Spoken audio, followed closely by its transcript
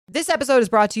This episode is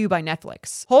brought to you by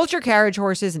Netflix. Hold your carriage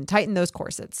horses and tighten those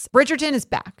corsets. Bridgerton is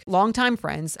back. Longtime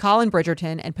friends Colin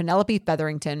Bridgerton and Penelope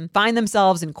Featherington find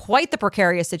themselves in quite the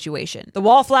precarious situation. The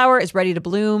wallflower is ready to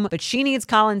bloom, but she needs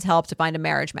Colin's help to find a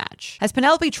marriage match. Has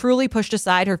Penelope truly pushed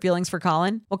aside her feelings for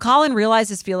Colin? Will Colin realize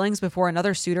his feelings before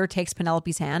another suitor takes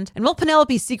Penelope's hand? And will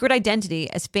Penelope's secret identity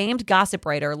as famed gossip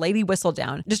writer Lady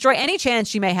Whistledown destroy any chance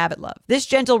she may have at love? This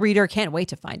gentle reader can't wait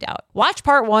to find out. Watch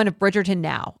part 1 of Bridgerton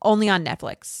now, only on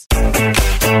Netflix.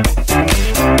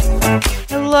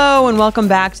 Hello and welcome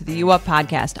back to the U Up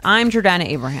podcast. I'm Jordana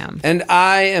Abraham. And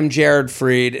I am Jared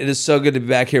Freed. It is so good to be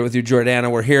back here with you, Jordana.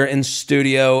 We're here in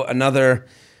studio. Another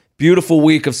beautiful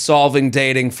week of solving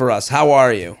dating for us. How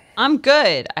are you? I'm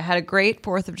good. I had a great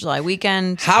 4th of July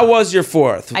weekend. How was your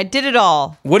 4th? I did it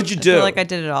all. What did you do? I feel like I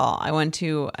did it all. I went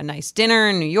to a nice dinner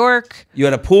in New York. You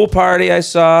had a pool party, I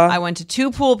saw. I went to 2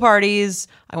 pool parties.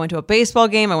 I went to a baseball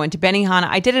game. I went to Benihana.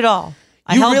 I did it all.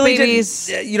 I you held really babies.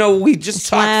 Did, we just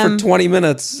talked for 20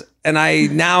 minutes, and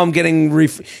I'm getting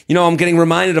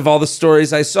reminded of all the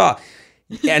stories I saw.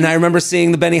 And I remember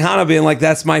seeing the Benihana being like,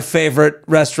 that's my favorite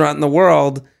restaurant in the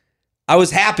world. I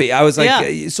was happy. I was like,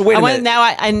 yeah. So wait a minute.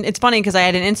 And it's funny because I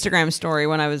had an Instagram story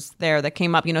when I was there that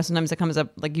came up. Sometimes it comes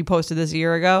up like you posted this a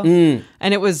year ago.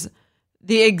 And it was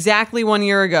exactly 1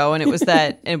 year ago. And it was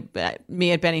that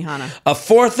me at Benihana. A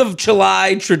 4th of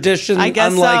July tradition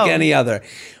unlike any other.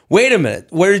 Wait a minute.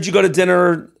 Where did you go to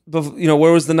dinner?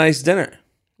 Where was the nice dinner?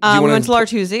 We went to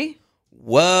L'Artusi.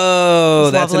 Whoa,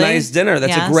 that's lovely. A nice dinner.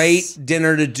 That's Yes. a great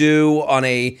dinner to do on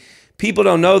a... People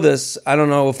don't know this. I don't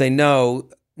know if they know.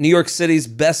 New York City's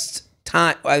best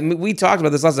time... we talked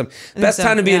about this last time. Best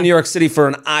time to be in New York City for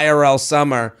an IRL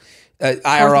summer.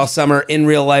 IRL summer, in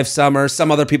real life summer.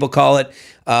 Some other people call it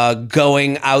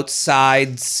going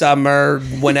outside summer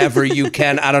whenever you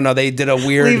can. I don't know. They did a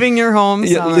weird... Leaving your home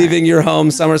summer. Leaving your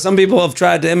home summer. Some people have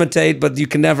tried to imitate, but you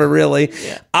can never really.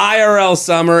 Yeah. IRL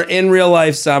summer, in real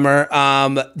life summer.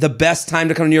 The best time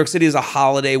to come to New York City is a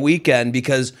holiday weekend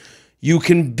because you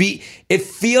can be... It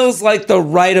feels like the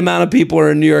right amount of people are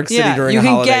in New York City during a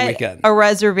holiday weekend. You can get a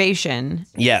reservation.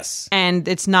 Yes. And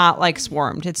it's not like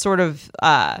swarmed. It's sort of...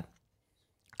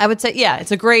 I would say, yeah,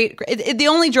 it's a great... the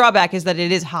only drawback is that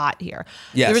it is hot here.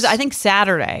 Yes. There was, I think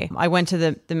Saturday, I went to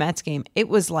the Mets game. It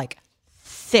was like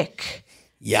thick.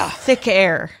 Yeah. Thick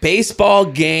air. Baseball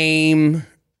game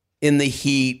in the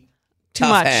heat. Too tough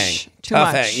much. Hang. Too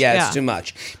tough much. Hang. Yeah, it's too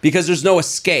much. Because there's no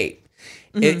escape.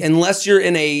 Unless you're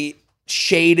in a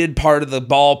shaded part of the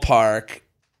ballpark,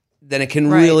 then it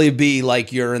can really be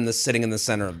like you're sitting in the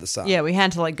center of the sun. Yeah, we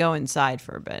had to like go inside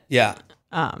for a bit. Yeah.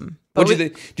 But do you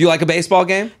think? Do you like a baseball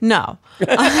game? No.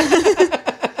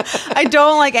 I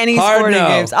don't like any sporting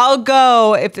games. I'll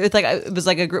go if it's like it was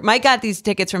like a group. Mike got these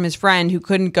tickets from his friend who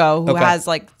couldn't go, who has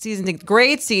like season tickets,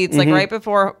 great seats, like right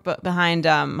behind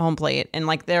home plate, and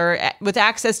like they're with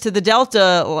access to the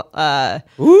Delta,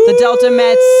 the Delta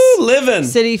Mets living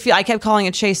City Field. I kept calling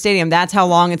it Shea Stadium. That's how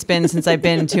long it's been since I've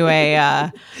been to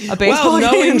a baseball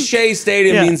game. Knowing Shea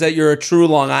Stadium means that you're a true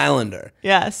Long Islander.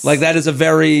 Yes, like that is a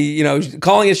very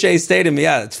calling it Shea Stadium.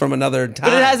 Yeah, it's from another time.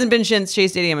 But it hasn't been Shea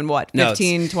Stadium in what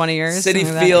 15, 20 years. City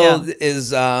Field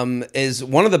is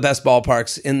one of the best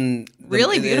ballparks in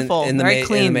really beautiful, very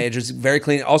clean, in the majors. Very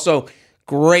clean. Also,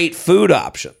 great food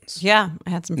options. Yeah, I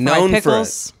had some fried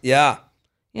pickles. Yeah,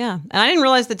 and I didn't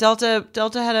realize that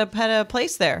Delta had a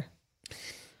place there.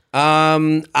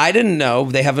 I didn't know.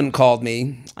 They haven't called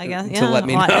me. I guess to let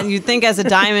me know. You'd think as a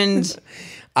Diamond.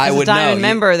 I would know.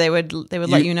 member, they would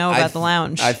let you know about the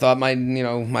lounge. I thought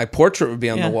my portrait would be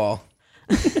on the wall.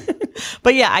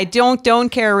 But yeah, I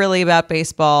don't care really about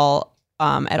baseball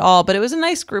at all. But it was a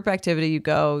nice group activity. You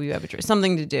go, you have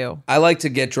something to do. I like to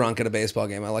get drunk at a baseball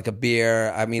game. I like a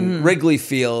beer. I mean, Wrigley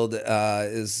Field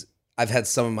is. I've had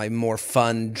some of my more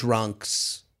fun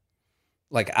drunks.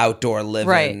 Like outdoor living,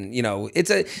 right? It's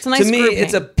a nice to me, grouping.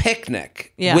 it's a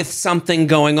picnic with something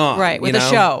going on, right? With a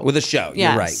show, Yes.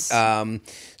 You're right.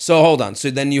 So hold on. So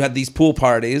then you had these pool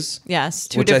parties. Yes,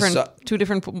 two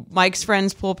different. Mike's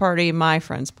friend's pool party, my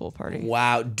friend's pool party.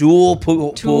 Wow, dual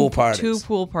pool parties. 2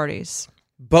 pool parties.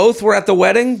 Both were at the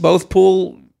wedding. Both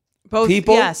people.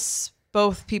 Yes,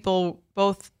 both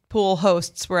pool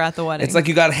hosts were at the wedding. It's like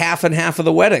you got half and half of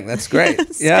the wedding. That's great.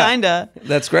 Yeah, kinda.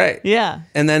 That's great. Yeah.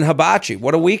 And then hibachi.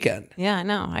 What a weekend. Yeah, I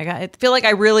know. I feel like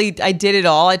I did it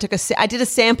all. I did a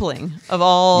sampling of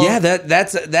all. Yeah,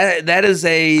 that is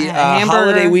a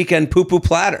holiday weekend poo-poo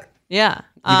platter. Yeah.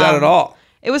 You got it all.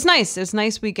 It was nice. It was a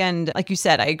nice weekend. Like you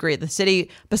said, I agree. The city,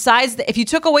 besides, if you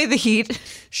took away the heat,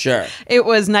 Sure. it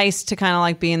was nice to kind of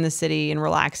like be in the city and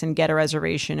relax and get a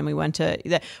reservation. And we went to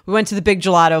the big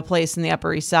gelato place in the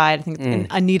Upper East Side. I think in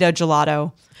Anita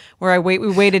Gelato, where we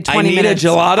waited 20 Anita minutes.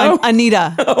 Gelato?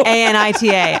 Anita,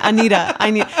 Anita,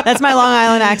 Anita. That's my Long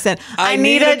Island accent.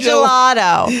 Anita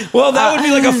Gelato. Well, that would be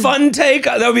like a fun take.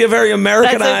 That would be a very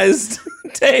Americanized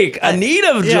take.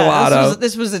 Anita Gelato.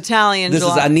 This was Italian. This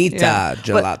gelato. is Anita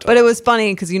Gelato. But it was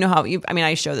funny because you know how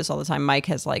I show this all the time. Mike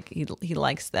has like he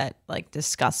likes that like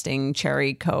disgusting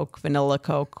cherry Coke, vanilla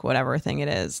Coke, whatever thing it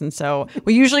is. And so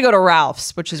we usually go to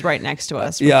Ralph's, which is right next to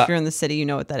us. Yeah. If you're in the city, you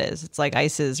know what that is. It's like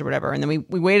Ices or whatever. And then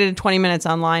we waited 20 minutes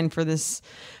online for this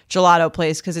gelato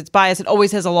place because it's by us. It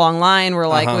always has a long line. We're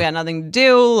like, we got nothing to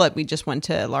do. Like we just went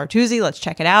to L'Artusi. Let's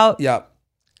check it out. Yep.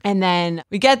 And then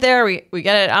we get there, we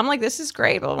get it. I'm like, this is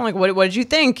great. But I'm like, what did you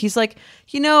think? He's like,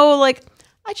 like,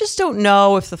 I just don't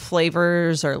know if the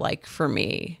flavors are like for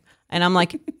me. And I'm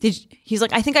like, he's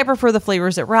like, I think I prefer the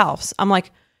flavors at Ralph's. I'm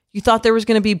like, you thought there was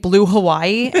going to be Blue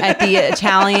Hawaii at the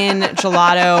Italian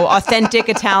gelato, authentic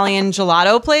Italian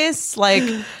gelato place? Like,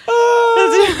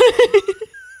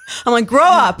 I'm like, grow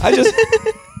up. I just...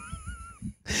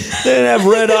 They didn't have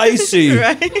red icy.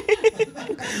 Right?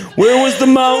 Where was the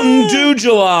Mountain Dew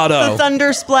gelato? The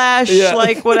Thunder Splash,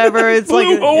 like whatever. It's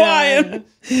Blue like Hawaiian.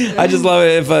 I just love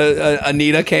it if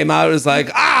Anita came out and was like,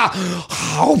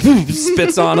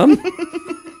 spits on him.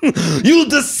 You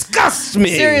disgust me.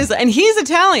 Seriously. And he's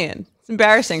Italian. It's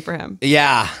embarrassing for him.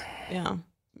 Yeah. Yeah.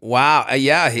 Wow.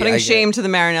 Yeah. Putting shame to the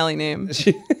Marinelli name.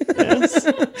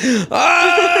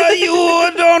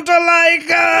 You don't like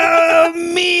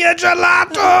me a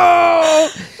gelato.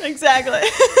 Exactly.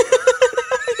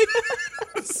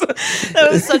 That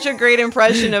was such a great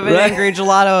impression of an angry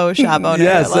gelato shop owner.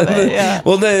 Yes. I love it. Yeah.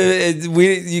 Well,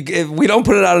 we don't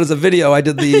put it out as a video. I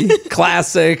did the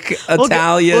classic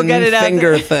Italian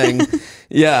finger thing.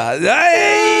 Yeah.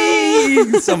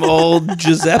 Hey, some old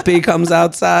Giuseppe comes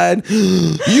outside.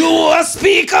 You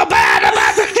speak bad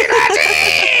about the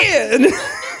gelati.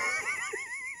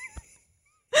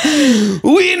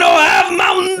 We don't have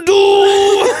Mountain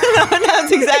Dew.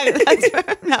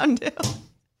 That's Mountain Dew.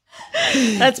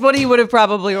 That's what he would have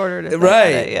probably ordered.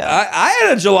 Right. Yeah. I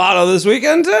had a gelato this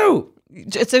weekend too.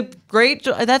 It's a great.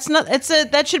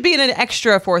 That should be an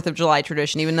extra 4th of July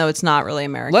tradition, even though it's not really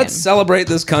American. Let's celebrate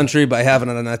this country by having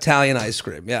an Italian ice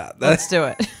cream. Yeah, let's do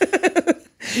it.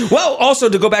 Well, also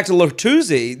to go back to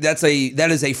L'Artusi,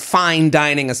 that is a fine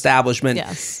dining establishment.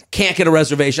 Yes. Can't get a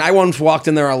reservation. I once walked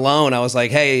in there alone. I was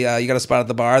like, "Hey, you got a spot at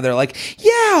the bar?" They're like,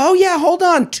 "Yeah, oh yeah, hold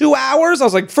on, 2 hours." I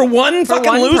was like, "For one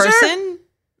fucking loser?" Person?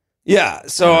 Yeah.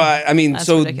 So I mean, that's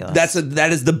so ridiculous.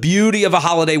 that is the beauty of a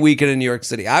holiday weekend in New York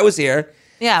City. I was here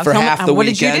for half the weekend. What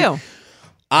did you do?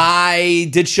 I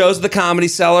did shows at the Comedy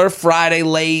Cellar Friday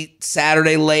late,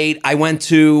 Saturday late. I went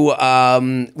to,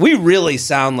 we really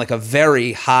sound like a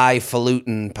very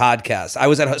highfalutin podcast. I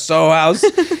was at Soho House.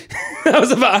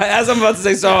 As I'm about to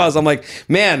say Soho House, I'm like,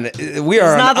 man, we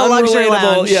are not the luxury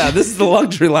lounge. Yeah, this is the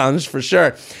luxury lounge for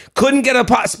sure. Couldn't get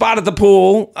a spot at the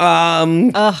pool.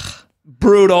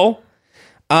 Brutal.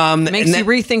 Makes you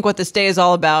rethink what this day is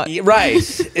all about.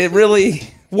 Right. It really,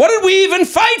 what did we even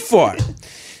fight for?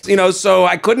 So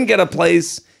I couldn't get a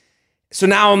place. So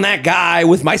now I'm that guy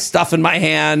with my stuff in my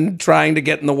hand, trying to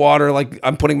get in the water, like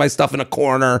I'm putting my stuff in a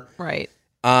corner. Right.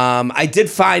 I did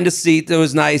find a seat that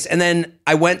was nice. And then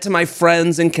I went to my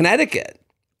friends in Connecticut.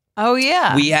 Oh,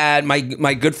 yeah. We had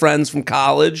my good friends from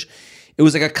college. It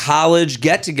was like a college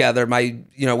get-together.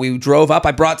 We drove up.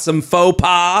 I brought some faux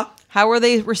pas. How were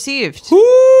they received?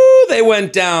 Ooh, they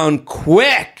went down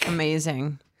quick.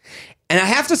 Amazing. And I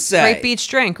have to say, great beach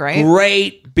drink, right?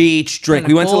 Great beach drink.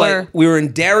 We went we were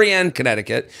in Darien,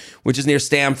 Connecticut, which is near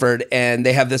Stamford, and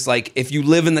they have this if you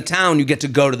live in the town, you get to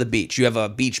go to the beach. You have a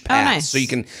beach pass, nice. so you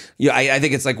can. I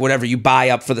think it's like whatever you buy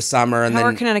up for the summer, and How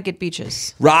then are Connecticut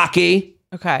beaches? Rocky,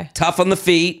 okay, tough on the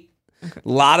feet. Okay. A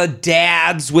lot of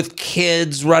dads with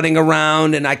kids running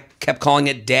around, and I kept calling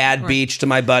it Dad Beach to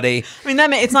my buddy. I mean,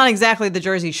 it's not exactly the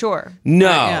Jersey Shore.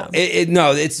 No, right?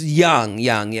 No, it's young.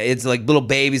 Yeah, it's like little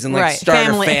babies and like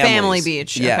starter families. Family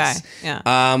beach. Yes. Okay.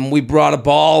 Yeah. We brought a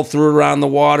ball, threw it around the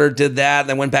water, did that,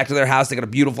 then went back to their house. They got a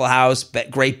beautiful house,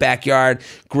 great backyard,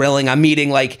 grilling. I'm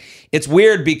eating it's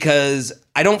weird because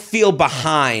I don't feel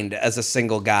behind as a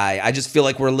single guy. I just feel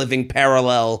like we're living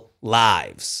parallel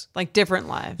lives, like different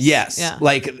lives. Yes. Yeah.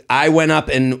 Like I went up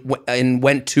and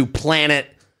went to Planet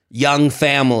Young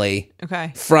Family.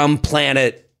 Okay. From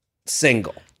Planet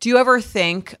Single. Do you ever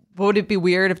think, would it be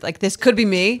weird if this could be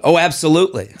me? Oh,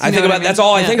 absolutely. I think about that's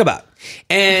all I think about.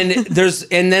 And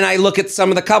then I look at some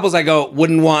of the couples, I go,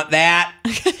 wouldn't want that.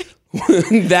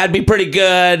 That'd be pretty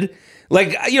good.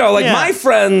 Like, my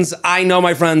friends, I know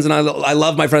my friends and I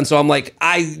love my friends. So I'm like,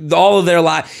 all of their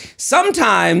life.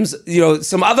 Sometimes,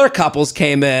 some other couples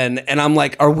came in and I'm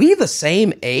like, are we the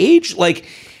same age? Like,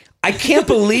 I can't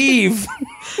believe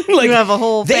like you have a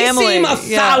whole family. They seem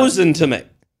 1,000 to me.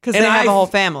 Because they have a whole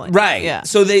family. Right. Yeah.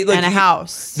 So they like. And a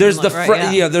house. There's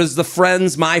there's the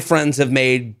friends my friends have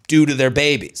made due to their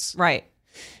babies. Right.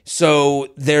 So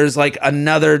there's like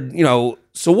another,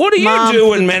 so what do you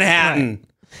do in Manhattan?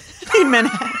 Right. In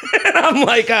Manhattan. And I'm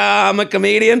like, I'm a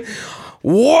comedian.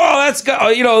 Whoa, let's go.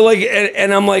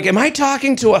 And I'm like, am I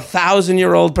talking to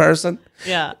 1,000-year-old person?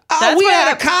 Yeah. We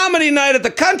had a comedy night at the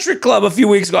country club a few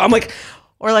weeks ago. I'm like,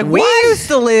 or like, we used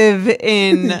to live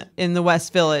in the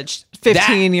West Village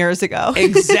 15 years ago.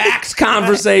 Exact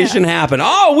conversation happened.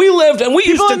 Oh, we lived and we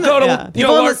used to go to,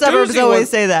 people in the suburbs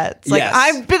always say that. It's like,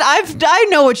 I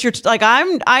know what you're like.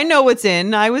 I know what's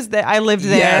in. I was there. I lived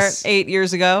there 8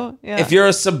 years ago. Yeah. If you're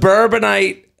a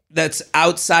suburbanite that's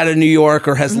outside of New York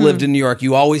or has lived in New York,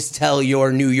 you always tell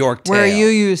your New York tale. Where you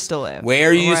used to live.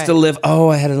 Where you used to live. Oh,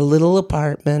 I had a little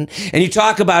apartment. And you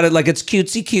talk about it like it's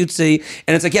cutesy.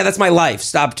 And it's like, yeah, that's my life.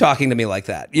 Stop talking to me like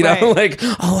that. Like,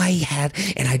 oh,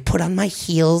 and I'd put on my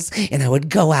heels and I would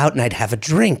go out and I'd have a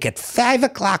drink at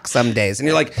 5:00 some days. And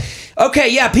you're like, okay,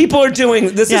 yeah, people are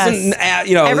doing, this isn't,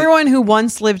 Everyone who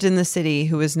once lived in the city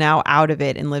who is now out of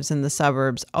it and lives in the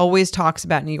suburbs always talks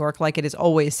about New York like it is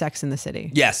always Sex in the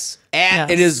City. Yes.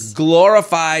 And it is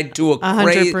glorified to a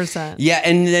 100%. Yeah,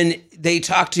 and then they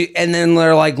talk to you, and then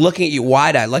they're like looking at you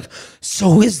wide-eyed, like,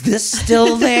 so is this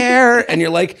still there? And you're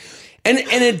like, and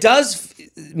it does.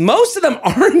 Most of them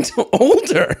aren't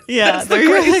older. Yeah, that's the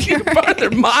crazy part. They're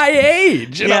my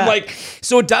age, and I'm like,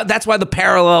 so that's why the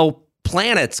parallel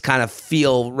planets kind of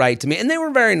feel right to me. And they were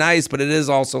very nice, but it is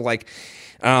also like,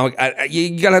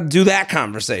 you gotta do that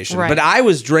conversation. Right. But I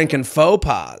was drinking faux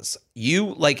pas.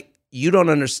 You don't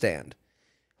understand.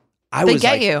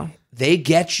 They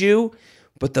get you,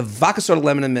 but the vodka soda,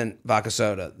 lemon and mint vodka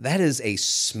soda, that is a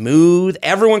smooth.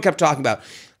 Everyone kept talking about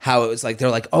how it was like, they're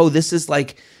like, oh, this is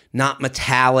like not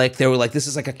metallic. They were like, this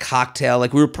is like a cocktail.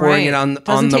 Like we were pouring it on the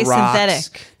rocks.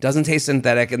 Synthetic. Doesn't taste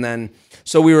synthetic. And then,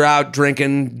 so we were out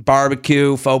drinking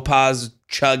barbecue, faux pas,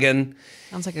 chugging.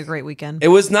 Sounds like a great weekend. It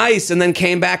was nice. And then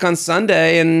came back on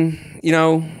Sunday and,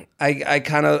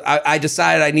 I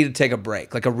decided I needed to take a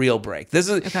break, like a real break.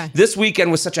 This weekend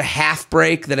was such a half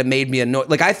break that it made me annoyed.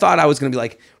 Like I thought I was going to be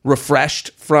like refreshed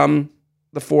from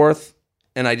the 4th,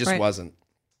 and I just wasn't.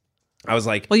 I was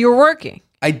like, well, you were working.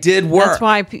 I did work. That's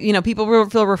why people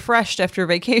feel refreshed after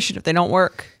vacation if they don't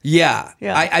work. Yeah.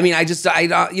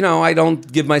 I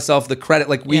don't give myself the credit.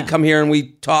 Like we come here and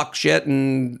we talk shit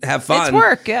and have fun. It's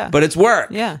work, yeah. But it's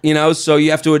work. Yeah. So you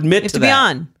have to admit to that. Be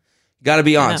on. Got to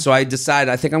be on. Yeah. So I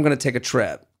decided, I think I'm going to take a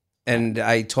trip. And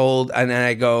I go,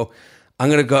 I'm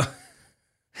going to go.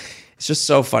 It's just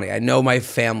so funny. I know my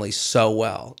family so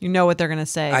well. You know what they're going to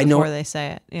say before they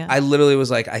say it. Yeah. I literally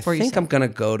was like, I think I'm going to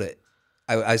go to,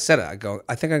 I said it.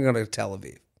 I think I'm going to Tel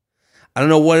Aviv. I don't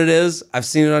know what it is. I've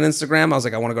seen it on Instagram. I was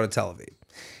like, I want to go to Tel Aviv.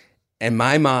 And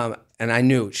my mom, and I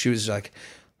knew, she was like,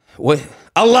 what?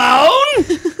 Alone?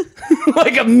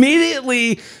 Like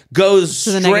immediately goes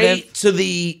straight to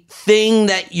the thing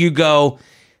that you go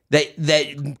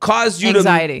that caused you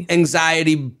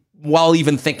anxiety while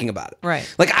even thinking about it.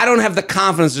 Right. Like I don't have the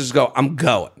confidence to just go, I'm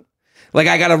going. Like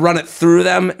I got to run it through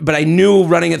them, but I knew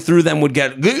running it through them would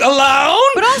get alone.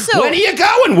 But also, when are you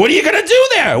going? What are you going to do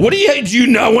there? Do you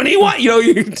know when you want?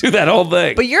 You do that whole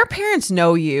thing. But your parents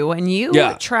know you, and you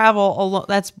travel alone.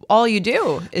 That's all you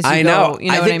do. Is you know. Go,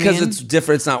 you know I think because it's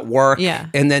different. It's not work. Yeah.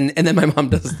 And then my mom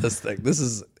does this thing.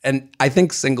 And I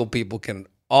think single people can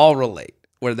all relate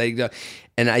where they go.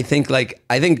 And I think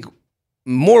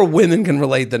more women can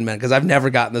relate than men because I've never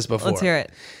gotten this before. Let's hear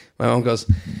it. My mom goes,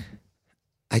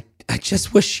 I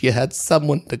just wish you had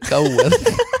someone to go with.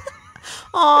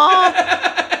 Aww.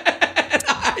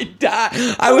 I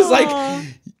died. I was like,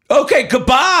 okay,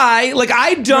 goodbye. Like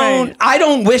I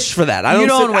don't wish for that. I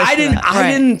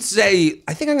didn't say,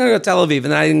 I think I'm going to go to Tel Aviv.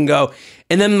 And then I didn't go.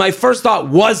 And then my first thought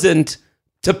wasn't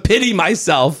to pity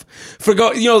myself for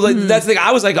going, that's the thing.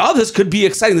 I was like, oh, this could be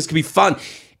exciting. This could be fun.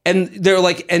 And they're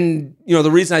like, the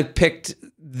reason I picked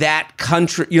that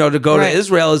country, to go to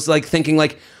Israel is like thinking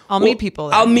like, I'll meet people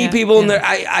there. I'll meet people in there.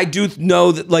 I do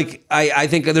know that like, I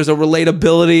think there's a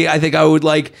relatability. I think I would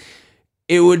like,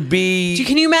 it would be.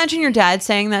 Can you imagine your dad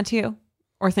saying that to you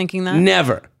or thinking that?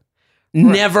 Never.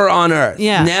 Never on earth.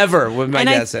 Yeah. Never would my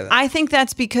dad say that. I think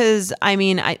that's because, I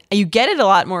mean, you get it a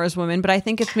lot more as women, but I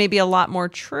think it's maybe a lot more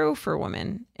true for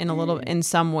women in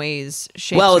some ways,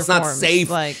 shapes, well, or it's not forms. safe.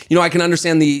 Like, I can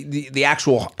understand the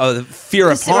actual fear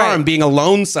of harm, being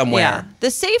alone somewhere. Yeah, the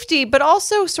safety, but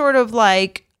also sort of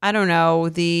like, I don't know,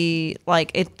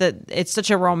 it's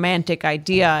such a romantic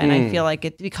idea, and I feel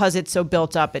like because it's so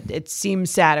built up, it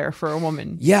seems sadder for a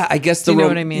woman. Yeah, I guess you know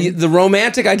what I mean? The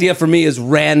romantic idea for me is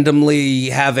randomly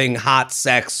having hot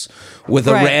sex with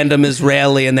a random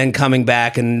Israeli and then coming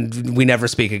back and we never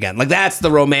speak again. Like, that's the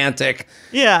romantic.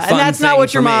 Yeah, and that's not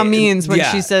what your mom means when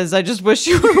she says, "I just wish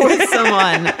you were with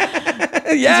someone."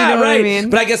 Yeah, you know what I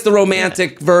mean? But I guess the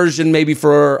romantic version, maybe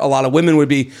for a lot of women, would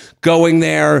be going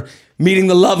there, meeting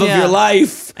the love of your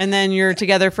life, and then you're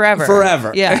together forever.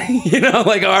 Forever. Yeah.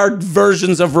 Like our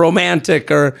versions of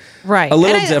romantic are a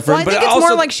little different. Well, I think but it's also,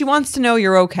 more like she wants to know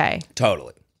you're okay.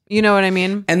 Totally. You know what I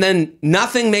mean? And then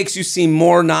nothing makes you seem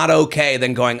more not okay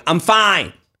than going, I'm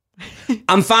fine.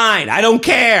 I'm fine. I don't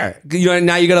care.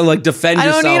 Now you got to like defend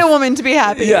yourself. I don't need a woman to be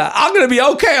happy. Yeah. I'm going to be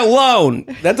okay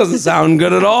alone. That doesn't sound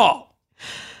good at all.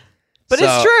 But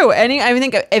it's true. I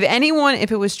think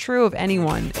if it was true of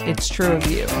anyone, it's true of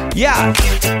you. Yeah.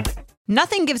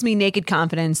 Nothing gives me naked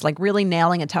confidence like really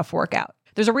nailing a tough workout.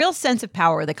 There's a real sense of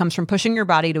power that comes from pushing your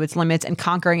body to its limits and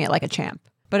conquering it like a champ.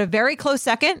 But a very close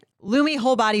second, Lumi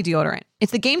Whole Body Deodorant.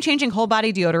 It's the game-changing whole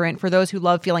body deodorant for those who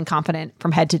love feeling confident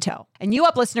from head to toe. And You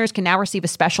Up listeners can now receive a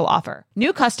special offer.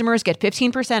 New customers get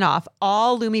 15% off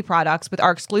all Lumi products with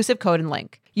our exclusive code and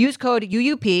link. Use code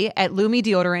UUP at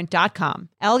LumiDeodorant.com.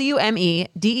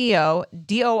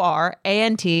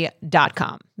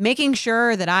 LumiDeodorant.com. Making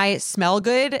sure that I smell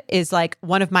good is like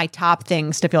one of my top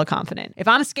things to feel confident. If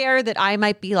I'm scared that I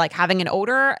might be like having an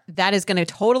odor, that is going to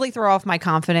totally throw off my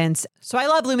confidence. So I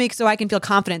love Lumi so I can feel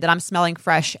confident that I'm smelling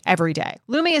fresh every day.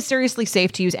 Lumi is seriously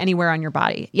safe to use anywhere on your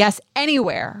body. Yes,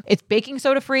 anywhere. It's baking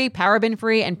soda free, paraben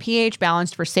free, and pH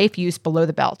balanced for safe use below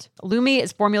the belt. Lumi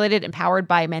is formulated and powered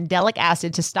by mandelic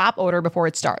acid to stop odor before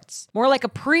it starts. More like a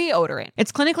pre-odorant.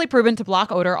 It's clinically proven to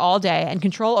block odor all day and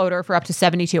control odor for up to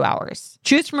 72 hours.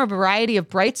 Choose from a variety of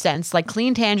bright scents like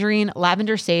clean tangerine,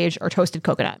 lavender sage, or toasted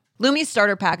coconut. Lumi's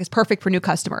starter pack is perfect for new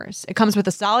customers. It comes with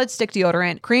a solid stick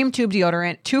deodorant, cream tube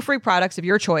deodorant, 2 free products of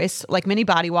your choice, like mini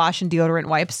body wash and deodorant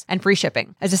wipes, and free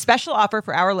shipping. As a special offer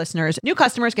for our listeners, new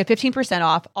customers get 15%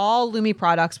 off all Lumi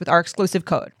products with our exclusive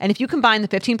code. And if you combine the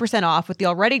 15% off with the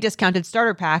already discounted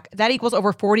starter pack, that equals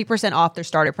over 40% off their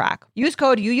starter pack. Use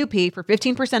code UUP for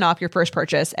 15% off your first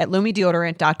purchase at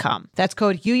LumiDeodorant.com. That's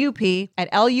code UUP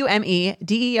at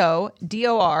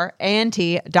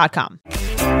LumiDeodorant.com.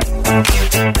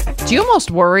 Do you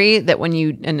almost worry that when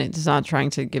you, and it's not trying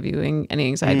to give you any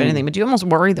anxiety or anything, but do you almost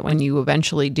worry that when you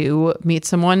eventually do meet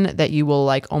someone that you will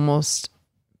like almost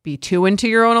be too into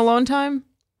your own alone time?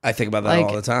 I think about that like,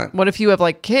 all the time. What if you have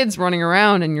like kids running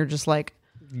around and you're just like,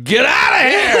 get out of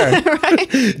here! Right?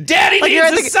 Daddy like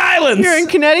needs the silence. You're in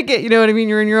Connecticut, you know what I mean?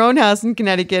 You're in your own house in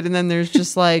Connecticut, and then there's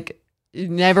just like, you're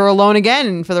never alone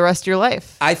again for the rest of your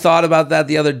life. I thought about that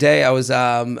the other day. I was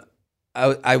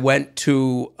I went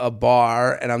to a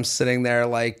bar and I'm sitting there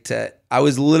I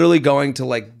was literally going to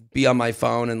like be on my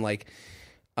phone and like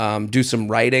do some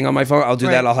writing on my phone. I'll do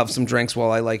that. I'll have some drinks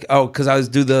while I because I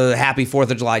do the happy 4th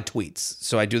of July tweets.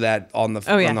 So I do that on the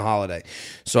holiday.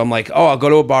 So I'm like, I'll go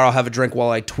to a bar, I'll have a drink while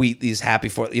I tweet these happy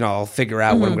 4th, I'll figure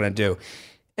out what I'm going to do.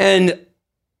 And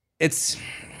it's,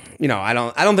 I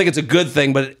don't think it's a good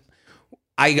thing, but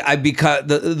I because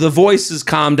the voices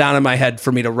calm down in my head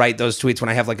for me to write those tweets when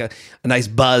I have like a nice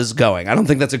buzz going. I don't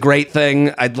think that's a great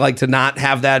thing. I'd like to not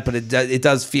have that, but it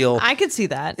does feel. I could see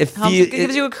that. It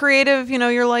gives you a creative.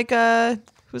 You're like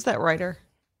who's that writer? I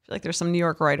feel like there's some New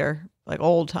York writer, like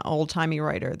old timey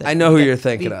writer. I know who you're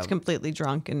thinking of. Completely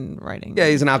drunk and writing. Yeah,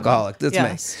 he's an alcoholic. That's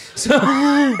me.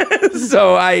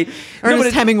 So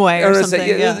Ernest Hemingway or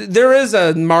something. There is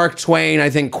a Mark Twain, I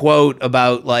think, quote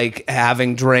about like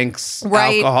having drinks,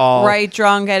 alcohol, right,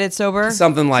 drunk, get sober,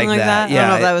 something like that. Yeah, I don't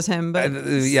know if that was him, but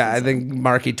I think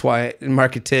Marky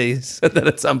T said that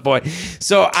at some point.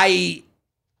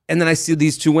 And then I see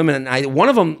these two women, and one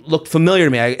of them looked familiar to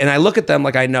me, and I look at them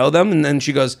like I know them, and then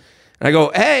she goes, and I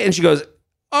go, hey, and she goes,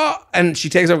 oh, and she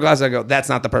takes off her glasses. I go, that's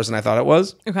not the person I thought it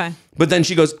was. Okay. But then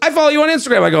she goes, I follow you on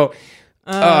Instagram. I go,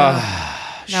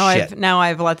 now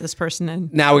I've let this person in.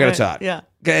 Now we got to talk. Yeah.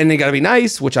 And they got to be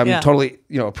nice, which I'm totally,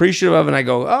 appreciative of. And I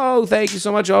go, oh, thank you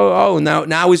so much. Oh, and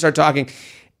now we start talking,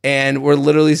 and we're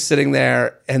literally sitting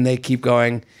there, and they keep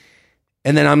going.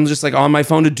 And then I'm just like on my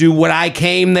phone to do what I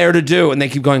came there to do. And they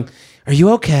keep going, are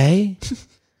you okay?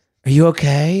 Are you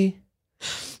okay?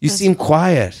 You seem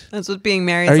quiet. That's what being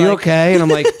married is like. Are you like. okay? And I'm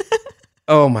like,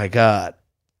 Oh my God.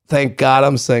 Thank God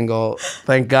I'm single.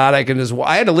 Thank God I can just,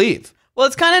 I had to leave. Well,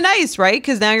 it's kind of nice, right?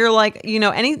 Because now you're like,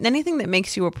 anything that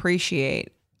makes you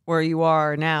appreciate where you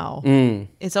are now,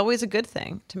 it's always a good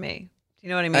thing to me. You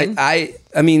know what I mean?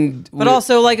 I mean, but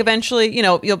also like eventually,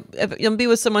 you'll be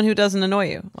with someone who doesn't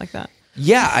annoy you like that.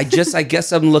 Yeah, I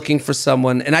guess I'm looking for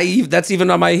someone, and that's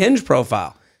even on my Hinge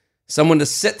profile, someone to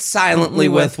sit silently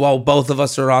with while both of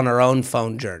us are on our own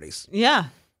phone journeys. Yeah.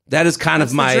 That is kind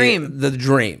of my dream. The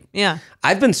dream. Yeah.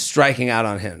 I've been striking out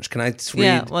on Hinge. Can I read?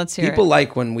 Yeah, let's hear People it.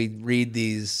 like when we read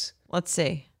these. Let's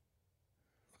see.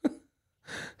 I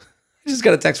just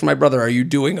got a text from my brother. Are you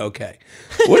doing okay?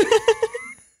 What?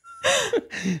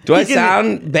 Do I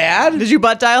sound bad? Did you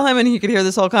butt dial him and he could hear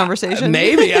this whole conversation?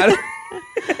 Maybe.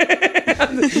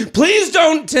 Please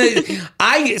don't.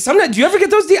 Sometimes, do you ever get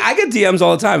those? I get DMs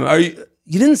all the time.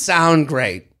 You didn't sound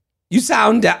great. You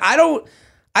sound.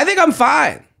 I think I'm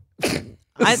fine.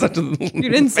 You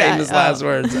didn't say famous last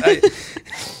words.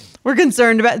 We're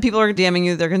concerned about. People are DMing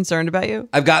you. They're concerned about you.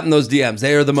 I've gotten those DMs.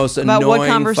 They are the most annoying. About what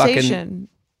conversation?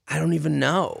 I don't even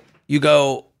know. You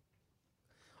go.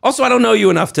 Also, I don't know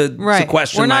you enough to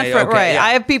question. We're not right. Yeah.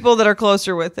 I have people that are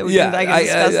closer with that I can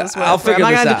discuss this with. I'll figure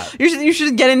this out. You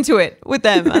should get into it with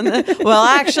them. Well,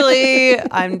 actually,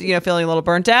 I'm feeling a little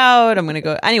burnt out. I'm gonna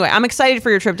go anyway. I'm excited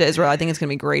for your trip to Israel. I think it's gonna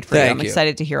be great for you. I'm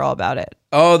excited to hear all about it.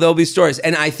 Oh, there'll be stories.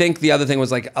 And I think the other thing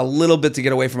was like a little bit to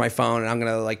get away from my phone, and I'm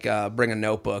gonna bring a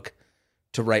notebook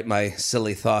to write my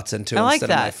silly thoughts into instead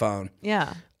of my phone.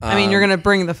 Yeah. I mean, you're going to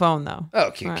bring the phone, though. Oh,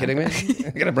 kidding me?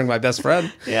 I'm going to bring my best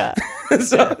friend. Yeah.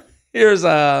 So here's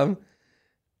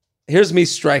me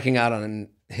striking out on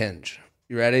Hinge.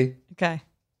 You ready? Okay.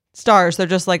 Stars, they're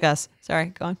just like us. Sorry,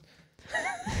 go on.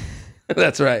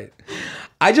 That's right.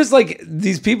 I just like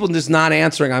these people just not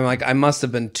answering. I'm like, I must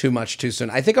have been too much too soon.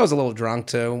 I think I was a little drunk,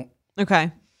 too.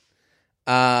 Okay.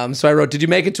 So I wrote, did you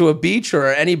make it to a beach or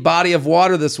any body of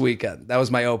water this weekend? That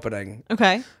was my opening.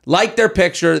 Okay. Liked their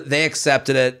picture. They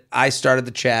accepted it. I started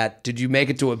the chat. Did you make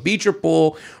it to a beach or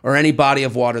pool or any body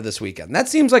of water this weekend? That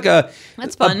seems like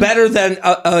that's fun. Better than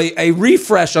a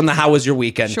refresh on the how was your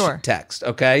weekend text.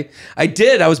 Okay. I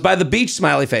did. I was by the beach,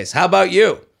 smiley face. How about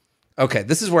you? Okay.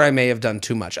 This is where I may have done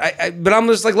too much. But I'm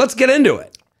just like, let's get into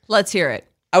it. Let's hear it.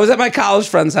 I was at my college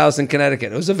friend's house in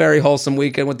Connecticut. It was a very wholesome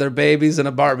weekend with their babies and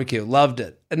a barbecue. Loved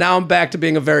it. And now I'm back to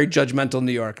being a very judgmental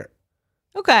New Yorker.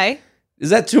 Okay. Is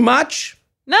that too much?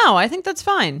 No, I think that's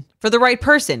fine. For the right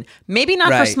person. Maybe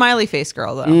not for smiley face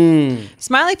girl, though.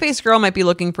 Smiley face girl might be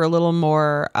looking for a little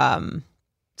more...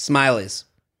 Smileys.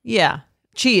 Yeah.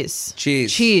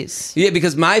 Cheese. Yeah,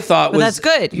 because my thought was... But that's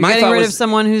good. You're getting rid of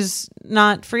someone who's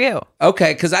not for you.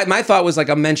 Okay, because my thought was like,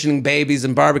 I'm mentioning babies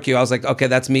and barbecue. I was like, okay,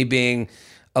 that's me being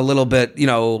a little bit,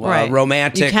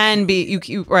 romantic. You can be,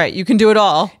 you can do it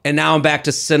all. And now I'm back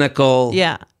to cynical,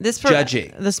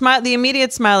 judgy. The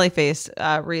immediate smiley face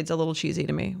reads a little cheesy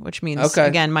to me, which means,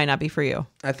 again, might not be for you.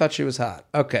 I thought she was hot.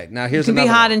 Okay, now here's another. You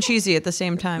can be hot one. and cheesy at the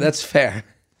same time. That's fair.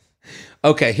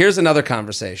 Okay, here's another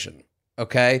conversation.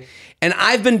 Okay. And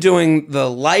I've been doing the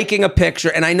liking a picture,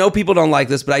 and I know people don't like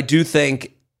this, but I do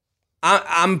think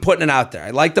I'm putting it out there.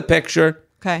 I like the picture.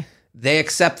 Okay. They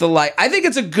accept the like. I think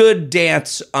it's a good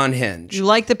dance on Hinge. You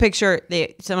like the picture.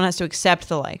 Someone has to accept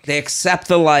the like. They accept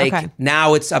the like. Okay.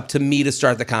 Now it's up to me to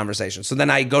start the conversation. So then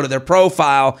I go to their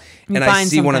profile and I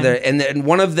see one of their, and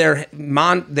one of their,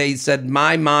 they said,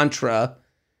 my mantra,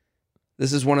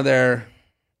 this is one of their,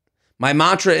 my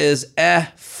mantra is,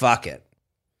 fuck it.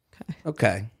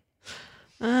 Okay.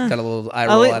 Got a little eye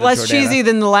roll out of less Jordana. Cheesy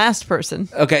than the last person.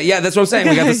 Okay, yeah, that's what I'm saying.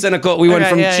 We got the cynical. We went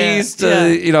from cheese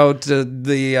to to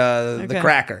the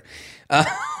cracker.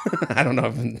 I don't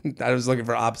know. I was looking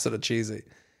for opposite of cheesy.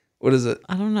 What is it?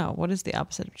 I don't know. What is the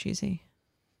opposite of cheesy?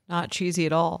 Not cheesy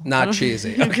at all. Not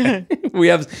cheesy. Okay.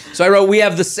 So I wrote.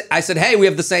 I said, hey, we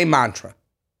have the same mantra.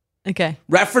 Okay.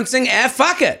 Referencing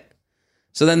fuck it.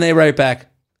 So then they write back,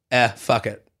 fuck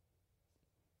it.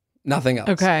 Nothing else.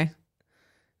 Okay.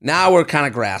 Now we're kind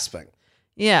of grasping.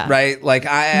 Yeah. Right? Like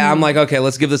I'm like, okay,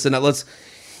 let's give this let's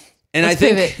I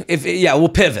think pivot. We'll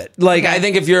pivot. Like I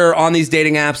think if you're on these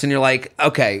dating apps and you're like,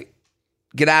 okay,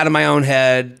 get out of my own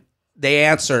head. They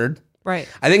answered. Right.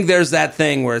 I think there's that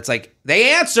thing where it's like,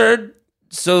 they answered,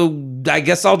 so I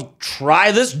guess I'll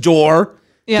try this door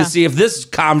to see if this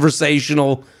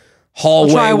conversational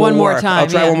hallway I'll try one more work. time. I'll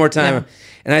try one more time. Yeah.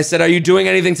 And I said, are you doing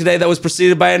anything today that was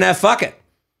preceded by an fuck it?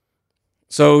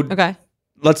 So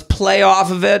let's play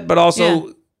off of it, but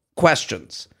also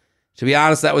questions. To be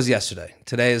honest, that was yesterday.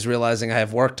 Today is realizing I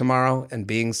have work tomorrow and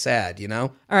being sad,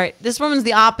 All right. This woman's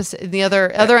the opposite, the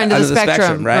other end of the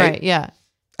spectrum. Right? Yeah.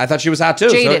 I thought she was hot too.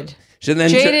 Jaded. And then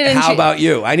Jaded and how about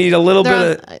you? I need a little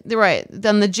bit of... Right.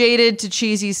 Then the jaded to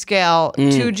cheesy scale,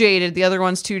 too jaded. The other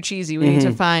one's too cheesy. We need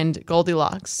to find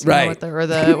Goldilocks. Right.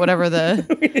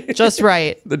 Just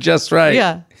right. The just right.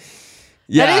 Yeah.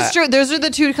 Yeah. That is true. Those are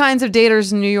the two kinds of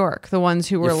daters in New York. The ones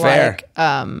who were like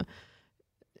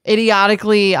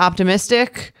idiotically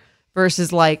optimistic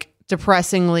versus like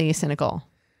depressingly cynical.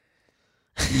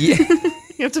 Yeah.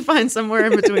 You have to find somewhere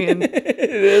in between. It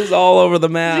is all over the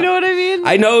map. You know what I mean?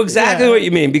 I know exactly what you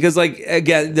mean because, like,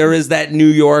 again, there is that New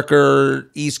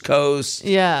Yorker, East Coast.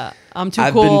 Yeah, I'm too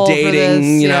I've cool been dating, for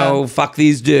this. you know, fuck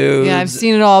these dudes. Yeah, I've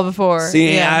seen it all before.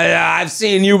 I've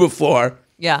seen you before.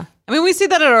 Yeah. I mean, we see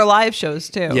that at our live shows,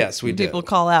 too. Yes, we when do. People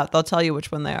call out. They'll tell you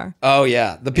which one they are. Oh,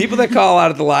 yeah. The people that call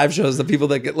out at the live shows, the people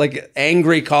that get, like,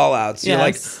 angry call outs. You're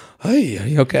like, hey, are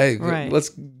you okay? Right. Let's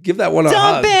give that one a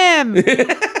Dump hug.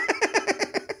 him!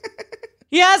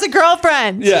 He has a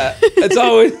girlfriend. Yeah, it's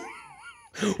always.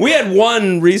 We had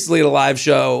one recently at a live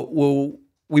show where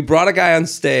we brought a guy on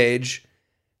stage,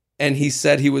 and he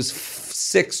said he was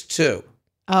 6'2".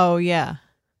 Oh yeah.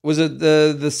 Was it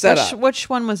the setup? Which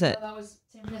one was it? That was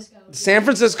San Francisco. San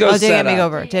Francisco Dating setup. at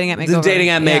Makeover. Dating at The Makeover. Dating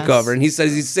at Yes. Makeover, and he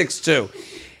says he's 6'2",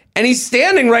 and he's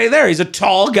standing right there. He's a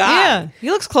tall guy. Yeah,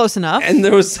 he looks close enough. And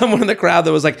there was someone in the crowd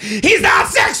that was like, he's not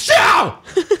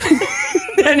 6'2".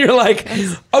 And you're like,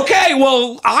 okay,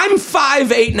 well, I'm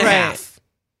 5'8" and a half.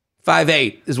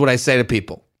 5'8" is what I say to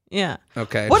people. Yeah.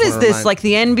 Okay. What is this? Like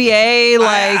the NBA,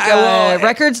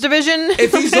 records division?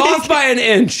 If he's off by an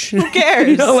inch, who cares?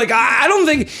 You know, like I don't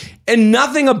think, and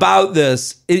nothing about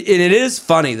this. And it is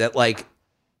funny that like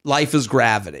life is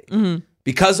gravity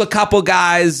because a couple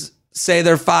guys say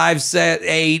they're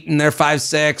 5'8" and they're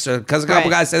 5'6", or because a couple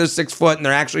guys say they're 6 foot and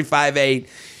they're actually 5'8".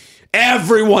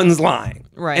 Everyone's lying.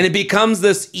 Right. And it becomes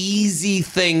this easy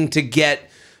thing to get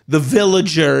the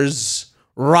villagers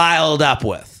riled up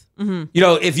with. You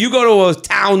know, if you go to a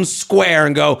town square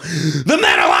and go, the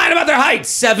men are lying about their height,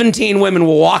 17 women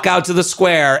will walk out to the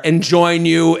square and join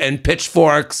you and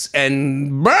pitchforks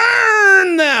and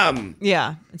burn them.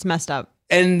 Yeah, it's messed up.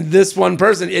 And this one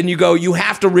person, and you go, you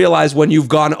have to realize when you've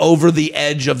gone over the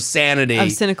edge of sanity.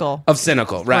 Of cynical.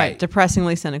 Right.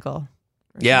 Depressingly cynical.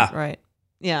 Yeah. Right.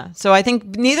 Yeah. So I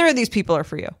think neither of these people are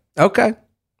for you. Okay.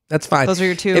 That's fine. Those are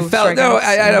your two It felt, no,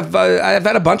 strikeouts. I've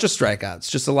had a bunch of strikeouts,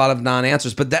 just a lot of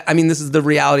non-answers. But that, I mean, this is the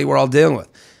reality we're all dealing with.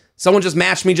 Someone just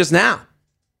matched me just now.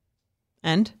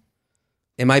 And?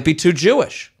 It might be too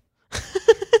Jewish.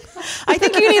 I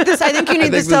think you need this. I think you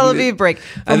need this Tel Aviv break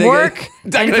from work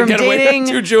and from dating.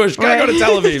 Too Jewish. Gotta go to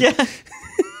Tel Aviv.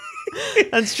 Yeah.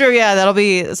 That's true. Yeah, that'll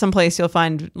be someplace you'll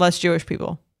find less Jewish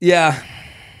people. Yeah.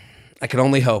 I can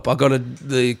only hope. I'll go to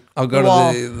the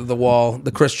wall,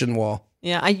 the Christian wall.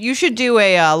 Yeah, you should do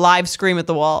a live scream at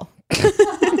the wall.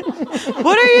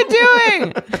 What are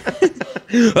you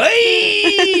doing?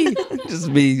 Hey!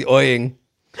 Just be oying.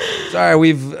 Sorry,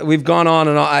 we've gone on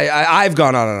and on. I've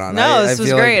gone on and on. No, this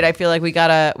was great. Like, I feel like we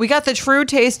got the true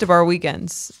taste of our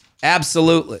weekends.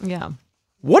 Absolutely. Yeah.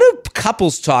 What do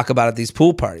couples talk about at these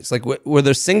pool parties? Like, were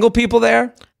there single people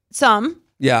there? Some,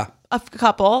 Yeah. a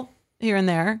couple here and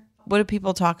there. What do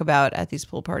people talk about at these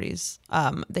pool parties?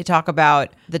 They talk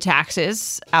about the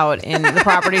taxes out in the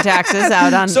property taxes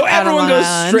out on. So out everyone on goes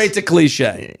Long Island. straight to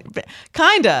cliche.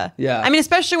 Kinda. Yeah. I mean,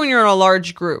 especially when you're in a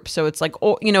large group. So it's like,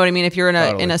 you know what I mean? If you're in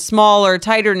a smaller,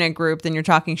 tighter knit group, then you're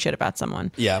talking shit about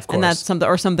someone. Yeah, of course. And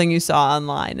that's something you saw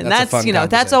online. And That's a fun that's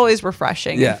conversation. always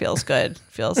refreshing. Yeah. It feels good.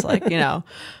 Feels like,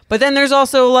 But then there's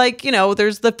also like,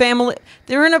 there's the family.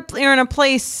 You're in a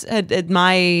place at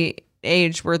my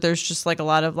age where there's just like a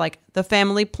lot of like the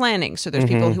family planning. So there's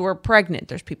people who are pregnant.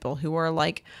 There's people who are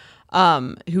like,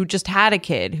 who just had a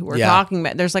kid who are talking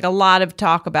about, there's like a lot of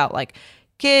talk about like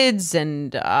kids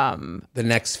and, The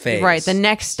next phase. right. The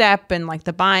next step and like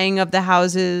the buying of the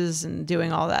houses and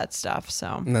doing all that stuff.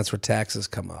 So And that's where taxes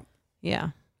come up. yeah,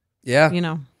 Yeah.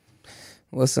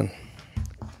 Listen,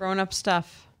 grown up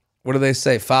stuff. what do they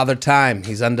say? Father Time.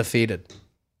 He's undefeated.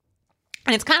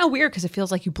 And it's kind of weird because it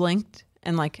feels like you blinked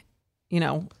and like,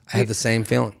 I had the same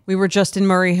feeling. we were just in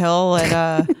Murray Hill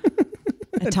at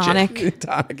a tonic.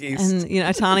 Tonic East. And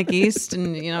a tonic east,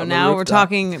 and now we're rooftop.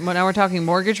 talking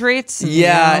mortgage rates. And,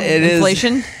 Yeah, it is.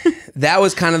 inflation. That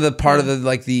was kind of the part of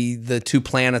the two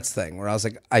planets thing where I was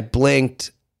like, I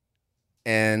blinked,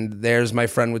 and there's my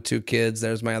friend with 2 kids.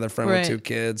 There's my other friend with Right. 2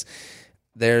 kids.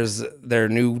 There's their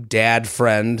new dad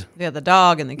friend. Yeah, the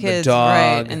dog and the kids, dog.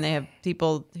 right? And they have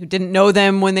people who didn't know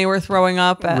them when they were throwing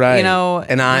up, Right.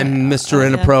 And I'm Mr.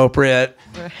 Inappropriate.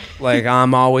 Like,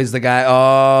 I'm always the guy,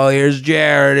 oh, here's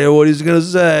Jared. What he's going to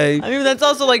say. I mean, that's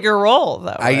also like your role,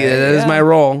 though. That is my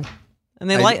role. And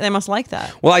they must like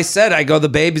that. Well, I go, the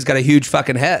baby's got a huge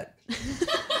fucking head.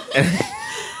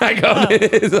 I go,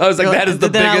 I was like, that is the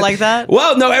biggest. Did they not like that?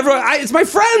 Well, no, everyone, it's my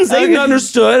friends. They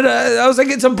understood. I was like,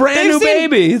 it's a brand new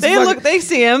baby. They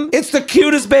see him. It's the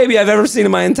cutest baby I've ever seen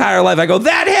in my entire life. I go,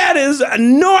 that head is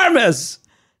enormous.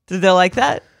 Did they like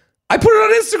that? I put it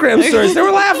on Instagram stories. They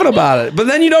were laughing about it. But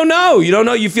then you don't know. You don't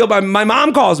know. You feel my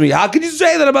mom calls me. How could you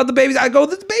say that about the babies? I go,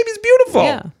 this baby's beautiful.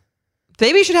 Yeah.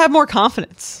 Baby should have more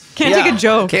confidence. Can't take a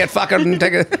joke. Can't fucking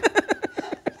take a...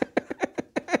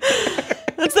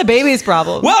 That's the baby's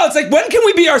problem. Well, it's like, when can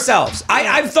we be ourselves?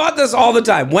 I've thought this all the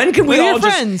time. When can we all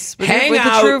just hang out?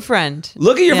 With a true friend.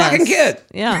 Look at your fucking kid.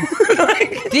 Yeah.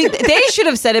 They should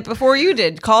have said it before you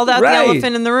did. Called out the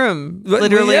elephant in the room,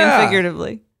 literally and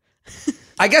figuratively.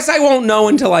 I guess I won't know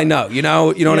until I know. You know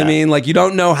what I mean? Like, you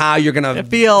don't know how you're gonna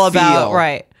feel about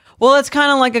right. Well, it's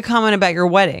kind of like a comment about your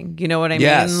wedding. You know what I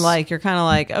mean? Like, you're kind of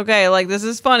like, okay, like, this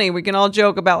is funny. We can all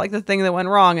joke about like the thing that went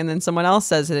wrong, and then someone else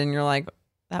says it, and you're like,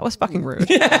 that was fucking rude.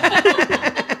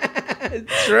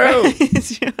 It's true.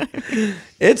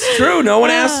 It's true. No one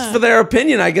asks for their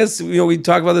opinion. I guess, we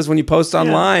talk about this when you post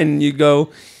online. You go,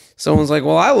 someone's like,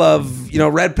 well, I love,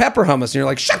 red pepper hummus. And you're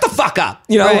like, shut the fuck up.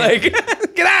 Like,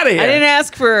 get out of here. I didn't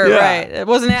ask for, right. I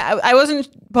wasn't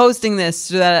posting this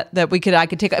so that I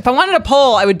could take, if I wanted a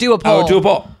poll, I would do a poll. I would do a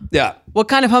poll. Yeah. What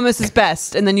kind of hummus is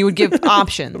best? And then you would give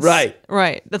options. Right.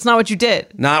 That's not what you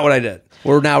did. Not what I did.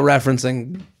 We're now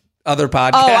referencing other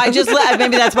podcasts. Oh,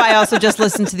 maybe that's why I also just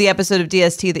listened to the episode of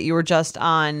DST that you were just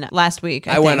on last week.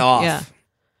 I went off. Yeah. It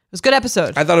was a good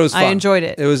episode. I thought it was fun. I enjoyed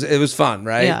it. It was fun,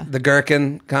 right? Yeah. The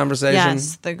gherkin conversation.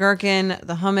 Yes, the gherkin,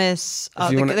 the hummus,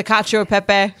 the cacio e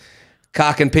pepe.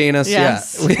 Cock and penis.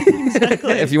 Yes. Yeah.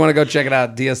 Exactly. If you want to go check it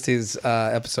out, DST's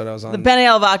episode I was on. The Bene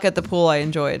al vodka at the pool, I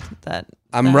enjoyed that.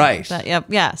 I'm right. Yep.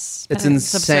 Yes. It's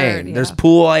insane. Absurd, There's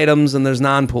pool items and there's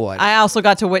non-pool items. I also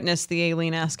got to witness the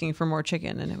Aileen asking for more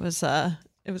chicken, and it was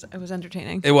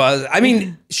entertaining. It was. I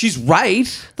mean, she's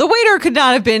right. The waiter could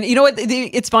not have been. You know what?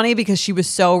 It's funny because she was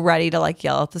so ready to like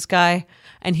yell at this guy,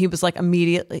 and he was like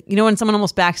immediately. You know when someone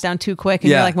almost backs down too quick, and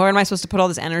you're like, "Where am I supposed to put all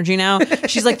this energy now?"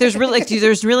 She's like, "There's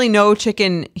really no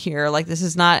chicken here. Like this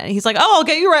is not." And he's like, "Oh, I'll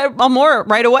get you more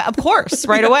right away. Of course,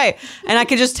 right away." And I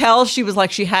could just tell she was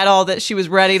like, she had all that. She was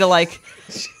ready to like.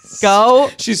 Go.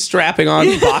 She's strapping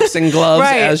on boxing gloves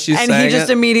as she's saying it. And he just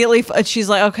immediately. She's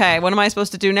like, "Okay, what am I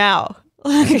supposed to do now?"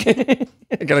 I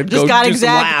gotta just go got do some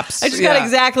laps. I just got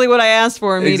exactly what I asked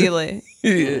for immediately.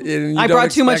 I brought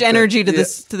too much energy to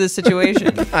this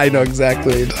situation. I know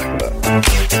exactly what you're talking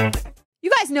about. You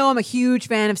guys know I'm a huge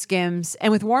fan of Skims,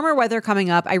 and with warmer weather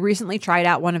coming up, I recently tried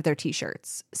out one of their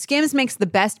t-shirts. Skims makes the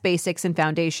best basics and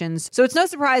foundations, so it's no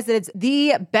surprise that it's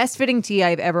the best fitting tee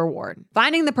I've ever worn.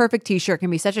 Finding the perfect t-shirt can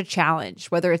be such a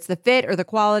challenge, whether it's the fit or the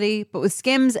quality, but with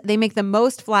Skims, they make the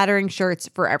most flattering shirts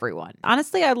for everyone.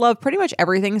 Honestly, I love pretty much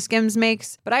everything Skims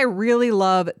makes, but I really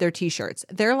love their t-shirts.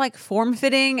 They're like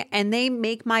form-fitting, and they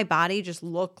make my body just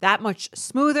look that much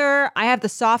smoother. I have the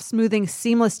soft, smoothing,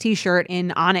 seamless t-shirt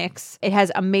in Onyx. It has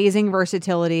amazing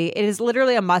versatility. It is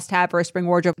literally a must-have for a spring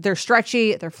wardrobe. They're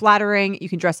stretchy, they're flattering, you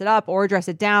can dress it up or dress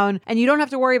it down, and you don't have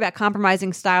to worry about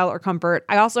compromising style or comfort.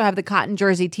 I also have the cotton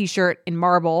jersey t-shirt in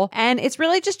marble, and it's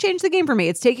really just changed the game for me.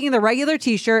 It's taking the regular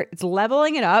t-shirt, it's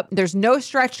leveling it up, there's no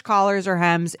stretched collars or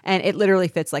hems, and it literally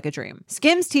fits like a dream.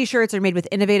 Skims t-shirts are made with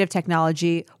innovative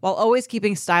technology while always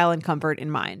keeping style and comfort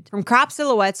in mind. From crop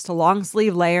silhouettes to long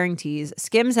sleeve layering tees,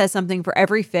 Skims has something for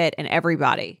every fit and every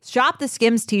body. Shop the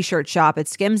Skims t-shirt shop at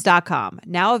skims.com,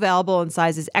 now available in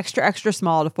sizes extra, extra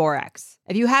small to 4X.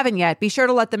 If you haven't yet, be sure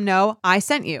to let them know I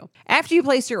sent you. After you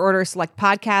place your order, select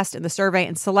podcast in the survey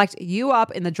and select you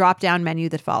up in the drop-down menu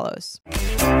that follows.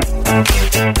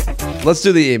 Let's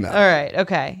do the email. All right,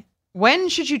 okay. When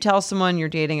should you tell someone you're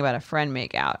dating about a friend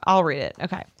makeout? I'll read it.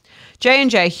 Okay.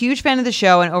 J&J, huge fan of the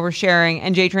show and oversharing,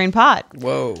 and J-Train Pod.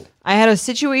 Whoa. I had a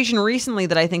situation recently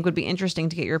that I think would be interesting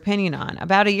to get your opinion on.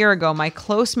 About a year ago, my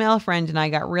close male friend and I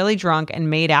got really drunk and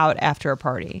made out after a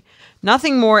party.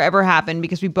 Nothing more ever happened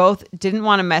because we both didn't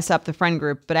want to mess up the friend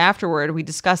group, but afterward, we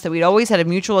discussed that we'd always had a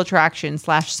mutual attraction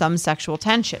 / some sexual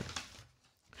tension.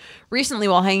 Recently,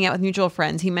 while hanging out with mutual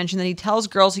friends, he mentioned that he tells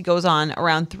girls he goes on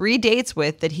around 3 dates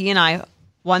with that he and I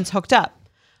once hooked up.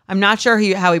 I'm not sure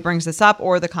how he brings this up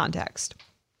or the context.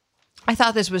 I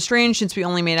thought this was strange since we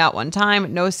only made out one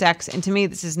time, no sex, and to me,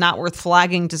 this is not worth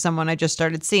flagging to someone I just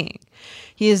started seeing.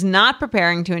 He is not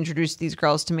preparing to introduce these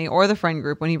girls to me or the friend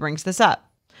group when he brings this up.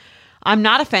 I'm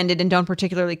not offended and don't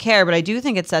particularly care, but I do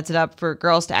think it sets it up for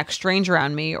girls to act strange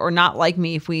around me or not like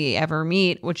me if we ever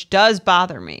meet, which does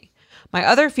bother me. My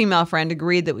other female friend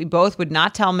agreed that we both would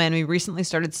not tell men we recently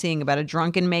started seeing about a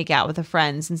drunken makeout with a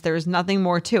friend since there was nothing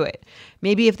more to it.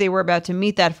 Maybe if they were about to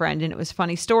meet that friend and it was a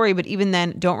funny story, but even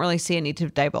then, don't really see a need to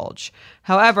divulge.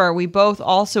 However, we both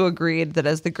also agreed that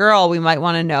as the girl, we might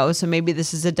want to know, so maybe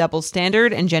this is a double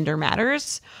standard and gender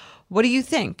matters. What do you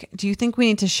think? Do you think we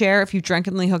need to share if you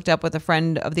drunkenly hooked up with a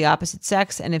friend of the opposite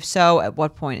sex? And if so, at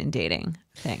what point in dating?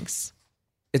 Thanks.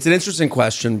 It's an interesting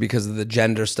question because of the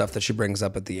gender stuff that she brings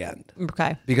up at the end.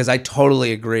 Okay. Because I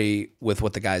totally agree with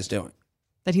what the guy's doing.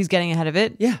 That he's getting ahead of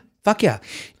it? Yeah. Fuck yeah.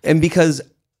 And because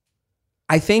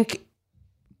I think,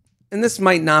 and this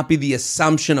might not be the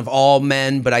assumption of all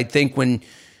men, but I think when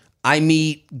I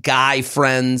meet guy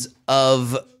friends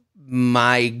of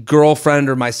my girlfriend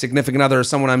or my significant other or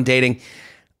someone I'm dating,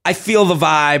 I feel the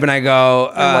vibe and I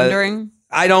go, You're wondering?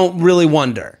 I don't really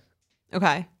wonder.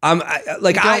 Okay. I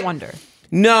don't wonder.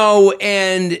 No,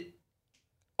 and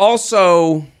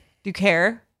also, do you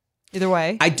care? Either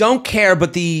way, I don't care.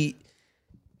 But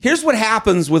here's what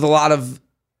happens with a lot of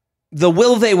the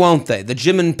will they, won't they? The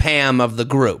Jim and Pam of the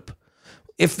group.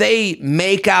 If they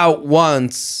make out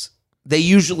once, they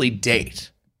usually date.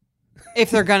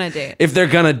 If they're gonna date. If they're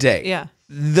gonna date. Yeah.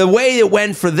 The way it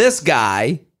went for this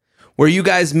guy, where you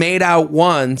guys made out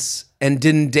once and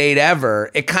didn't date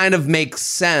ever, it kind of makes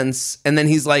sense. And then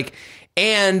he's like,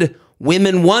 and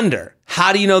women wonder,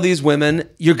 how do you know these women?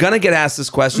 You're going to get asked this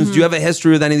questions. Do you have a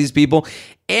history with any of these people?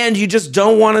 And you just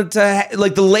don't want it to,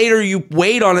 like, the later you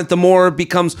wait on it, the more it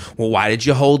becomes, well, why did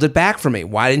you hold it back from me?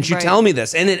 Why didn't you tell me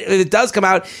this? And it does come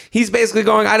out, he's basically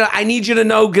going, I need you to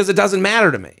know because it doesn't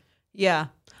matter to me. Yeah.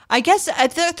 I guess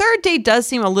the third date does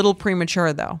seem a little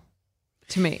premature, though,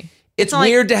 to me. It's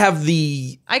weird to have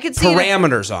the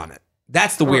parameters on it.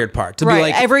 That's the weird part. To be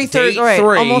like, every third, date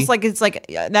 3. Almost like it's like,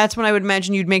 that's when I would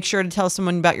imagine you'd make sure to tell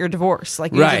someone about your divorce.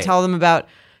 Like, you need to tell them about,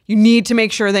 you need to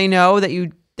make sure they know that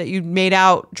you made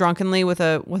out drunkenly with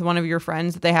one of your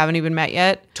friends that they haven't even met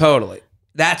yet. Totally.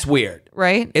 That's weird.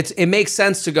 Right? It makes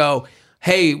sense to go,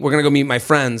 hey, we're going to go meet my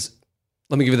friends.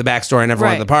 Let me give you the backstory. I never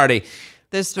went to the party.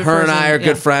 Her and I are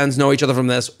good friends, know each other from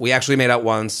this. We actually made out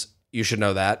once. You should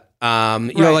know that. You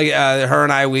know, like her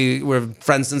and I, we were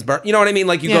friends since birth. You know what I mean?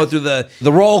 Like you go through the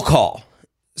roll call,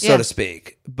 so to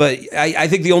speak. But I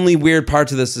think the only weird part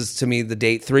to this is, to me, the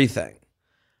date 3 thing.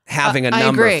 Having a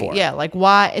number for it. Yeah, like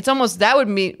why? It's almost, that would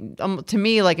mean, to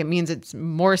me, like it means it's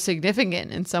more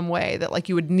significant in some way, that like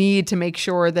you would need to make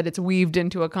sure that it's weaved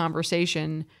into a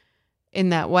conversation in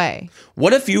that way.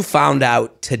 What if you found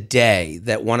out today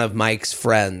that one of Mike's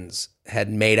friends had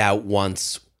made out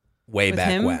once way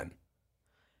back when? I'm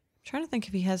trying to think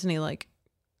if he has any like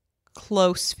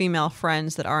close female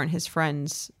friends that aren't his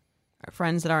friends, or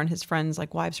friends that aren't his friends,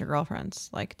 like wives or girlfriends.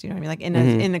 Like, do you know what I mean?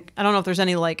 Like in the I don't know if there's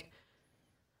any like,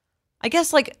 I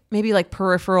guess like maybe like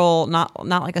peripheral, not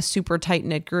like a super tight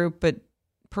knit group, but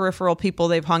peripheral people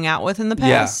they've hung out with in the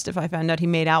past. If I found out he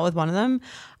made out with one of them,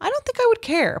 I don't think I would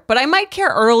care, but I might care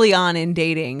early on in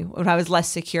dating when I was less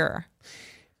secure.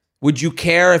 Would you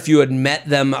care if you had met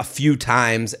them a few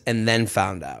times and then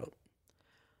found out?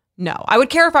 No, I would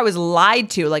care if I was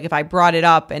lied to, like if I brought it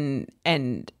up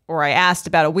and or I asked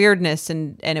about a weirdness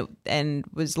and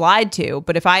was lied to.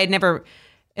 But if I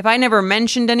never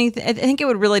mentioned anything, I think it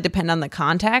would really depend on the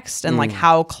context and like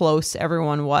how close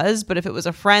everyone was. But if it was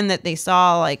a friend that they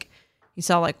saw like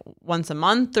once a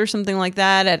month or something like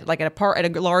that at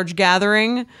a large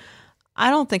gathering,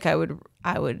 I don't think I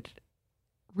would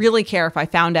really care if I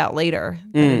found out later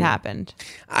that it happened.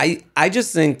 I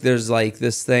just think there's like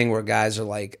this thing where guys are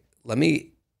like, I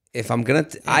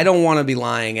don't want to be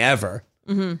lying ever.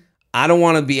 Mm-hmm. I don't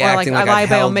want to be acting like I've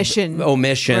held omission.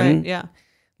 Right, yeah.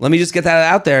 Let me just get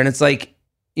that out there. And it's like,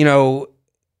 you know.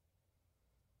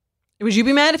 Would you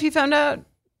be mad if you found out?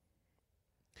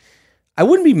 I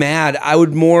wouldn't be mad. I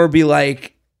would more be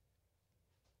like,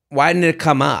 why didn't it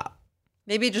come up?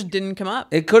 Maybe it just didn't come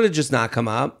up. It could have just not come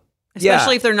up.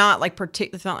 Especially if they're not like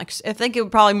particular. I think it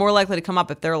would probably more likely to come up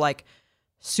if they're like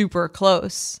super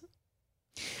close.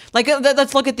 Like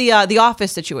let's look at the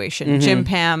Office situation. Jim,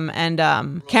 Pam, and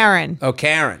Karen. Oh,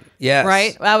 Karen. Yes.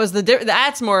 Right. That was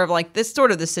that's more of like this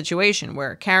sort of the situation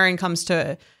where Karen comes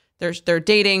to they're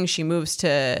dating. She moves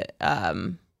to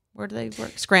where do they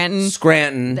work?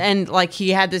 Scranton. And like he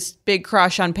had this big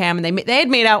crush on Pam, and they had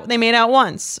made out. They made out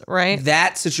once, right?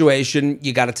 That situation,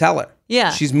 you got to tell her.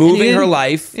 Yeah. She's moving her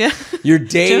life. Yeah. You're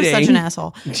dating. Jim's such an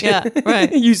asshole. Yeah. Right.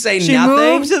 You say she nothing.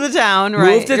 She moved to the town,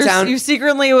 right? Moved to town. You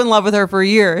secretly in love with her for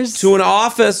years. To an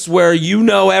office where you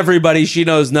know everybody, she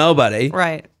knows nobody.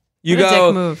 Right. You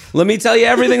go, let me tell you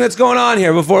everything that's going on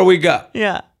here before we go.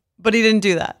 Yeah. But he didn't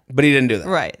do that.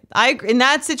 Right. In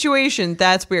that situation,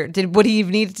 that's weird. Would he have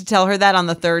needed to tell her that on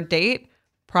the third date?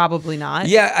 Probably not.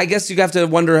 Yeah, I guess you have to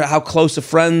wonder how close of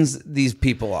friends these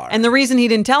people are. And the reason he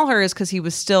didn't tell her is because he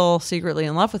was still secretly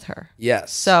in love with her.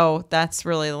 Yes. So that's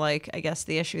really like, I guess,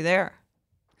 the issue there.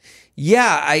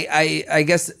 Yeah, I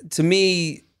guess to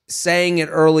me, saying it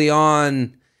early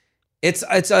on, it's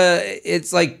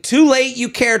like too late you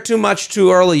care too much,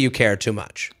 too early you care too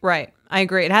much. Right. I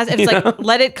agree. It's like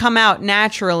let it come out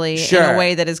naturally in a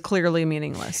way that is clearly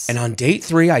meaningless. And on date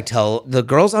 3, I tell the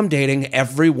girls I'm dating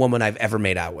every woman I've ever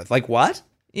made out with. Like, what?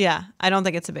 Yeah, I don't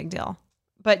think it's a big deal.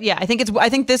 But yeah, I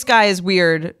think this guy is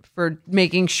weird for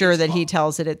making sure that he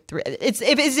tells it at 3.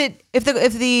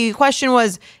 If the question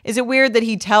was, is it weird that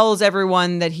he tells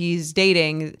everyone that he's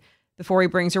dating before he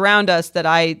brings around us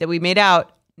that we made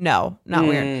out? No, not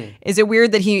weird. Is it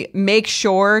weird that he makes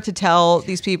sure to tell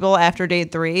these people after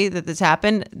date 3 that this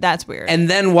happened? That's weird. And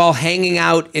then while hanging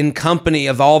out in company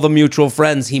of all the mutual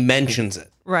friends, he mentions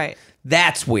it. Right.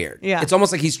 That's weird. Yeah. It's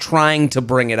almost like he's trying to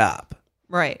bring it up.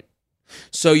 Right.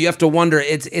 So you have to wonder,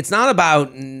 it's not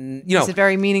about, Is it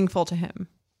very meaningful to him?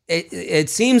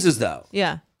 It seems as though.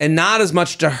 Yeah. And not as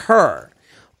much to her.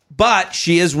 But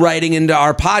she is writing into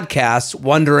our podcast,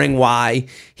 wondering why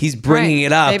he's bringing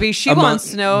it up. Maybe she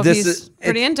wants to know if he's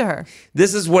pretty into her.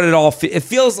 This is what it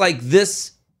feels like.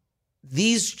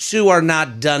 These two are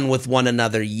not done with one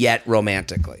another yet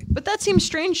romantically. But that seems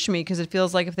strange to me because it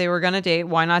feels like if they were going to date,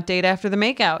 why not date after the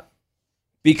makeout?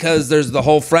 Because there's the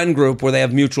whole friend group where they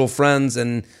have mutual friends,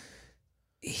 and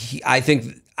I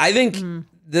think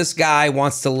this guy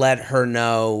wants to let her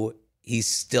know he's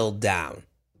still down.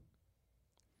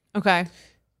 Okay.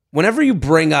 Whenever you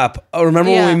bring up, remember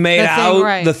when we made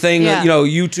out the thing, yeah.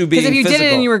 You two being physical. Because if you did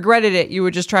it and you regretted it, you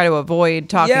would just try to avoid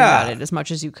talking about it as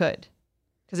much as you could.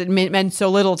 Because it meant so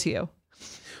little to you.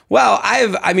 Well,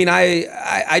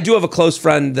 I do have a close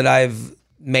friend that I've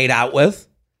made out with.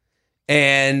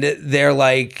 And they're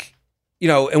like,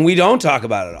 and we don't talk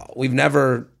about it all.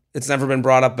 It's never been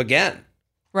brought up again.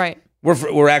 Right.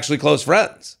 We're actually close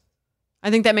friends. I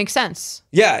think that makes sense.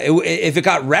 Yeah, if it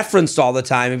got referenced all the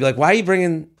time, it'd be like, why are you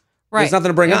bringing? Right. There's nothing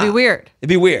to bring up. It'd be weird. It'd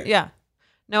be weird. Yeah.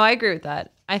 No, I agree with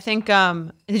that. I think.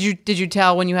 Did you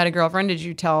tell when you had a girlfriend? Did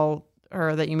you tell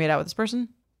her that you made out with this person?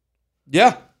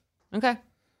 Yeah. Okay.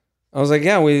 I was like,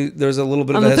 yeah, there's a little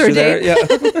bit on of a the history third there. Yeah.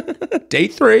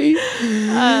 Date 3.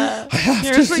 I have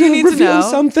to you need reveal to know.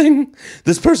 something.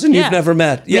 This person you've never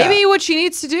met. Yeah. Maybe what she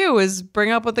needs to do is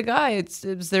bring up with the guy.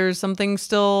 There's something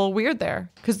still weird there.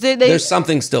 Because there's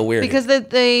something still weird. Because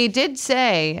they did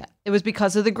say it was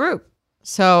because of the group.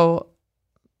 So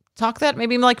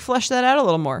maybe like flesh that out a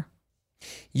little more.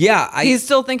 Yeah. He's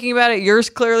still thinking about it. You're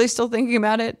clearly still thinking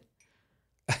about it.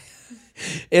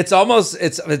 It's almost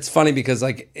it's funny because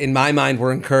like in my mind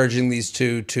we're encouraging these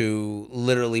two to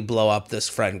literally blow up this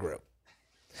friend group.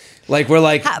 Like we're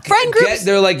like friend groups.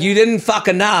 They're like, you didn't fuck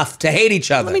enough to hate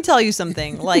each other. Let me tell you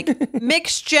something. Like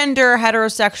mixed gender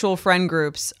heterosexual friend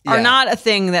groups are not a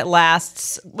thing that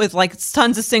lasts with like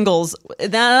tons of singles. They're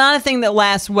not a thing that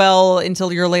lasts well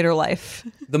until your later life.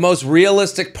 The most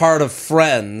realistic part of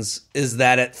Friends is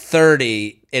that at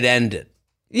 30 it ended.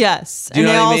 Yes, and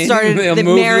they all started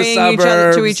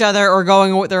marrying each other or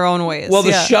going their own ways. Well,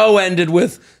 the show ended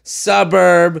with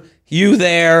suburb, you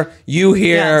there, you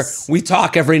here. Yes. We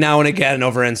talk every now and again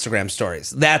over Instagram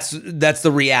stories. That's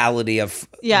the reality of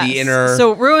the inner.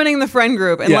 So ruining the friend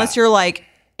group, unless you're like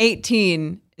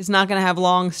 18, is not going to have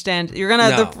long stand. You're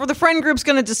gonna the friend group's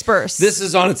going to disperse. This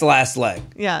is on its last leg.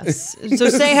 Yes. So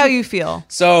say how you feel.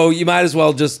 So you might as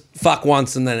well just fuck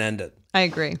once and then end it. I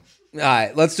agree. All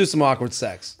right, let's do some awkward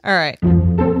sex. All right.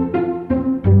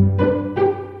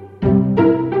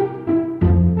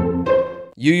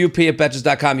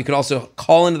 UUP@Betches.com. You can also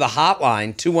call into the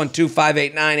hotline,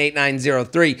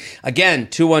 212-589-8903. Again,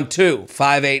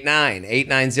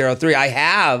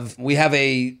 212-589-8903. We have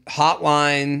a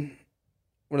hotline,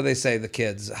 what do they say, the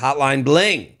kids? Hotline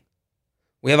bling.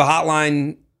 We have a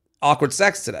hotline awkward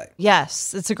sex today.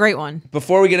 Yes, it's a great one.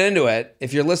 Before we get into it,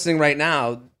 if you're listening right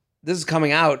now, this is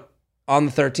coming out on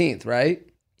the 13th, right?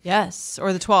 Yes,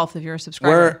 or the 12th if you're a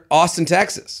subscriber. We're Austin,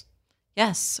 Texas.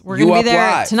 Yes, we're going to be there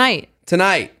live. tonight.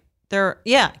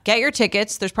 Get your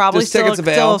tickets. There's probably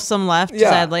still some left,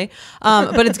 sadly.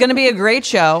 But it's going to be a great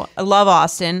show. I love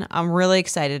Austin. I'm really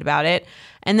excited about it.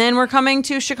 And then we're coming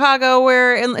to Chicago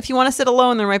where if you want to sit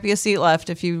alone, there might be a seat left.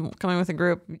 If you coming with a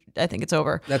group, I think it's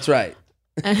over. That's right.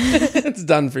 It's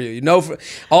done for you.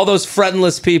 All those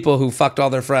friendless people who fucked all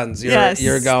their friends.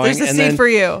 You're going. There's a seat for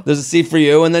you. There's a seat for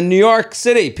you. And then New York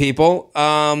City,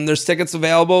 there's tickets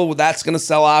available. That's going to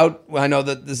sell out. I know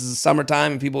that this is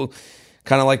summertime and people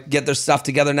kind of like get their stuff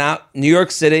together now. New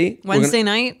York City. Wednesday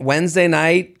night,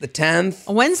 the 10th.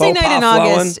 Wednesday Faux night in pas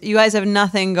flowing. August. You guys have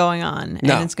nothing going on, and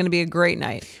No. it's going to be a great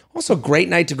night. Also, great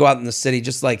night to go out in the city.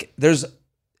 Just like there's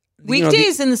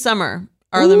Weekdays in the summer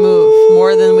are the move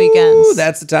more than weekends.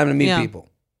 That's the time to meet people.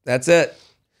 That's it.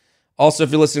 Also,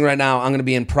 if you're listening right now, I'm going to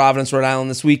be in Providence, Rhode Island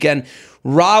this weekend,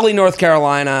 Raleigh, North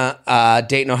Carolina,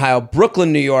 Dayton, Ohio,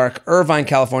 Brooklyn, New York, Irvine,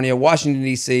 California, Washington,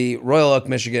 D.C., Royal Oak,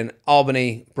 Michigan,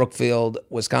 Albany, Brookfield,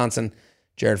 Wisconsin,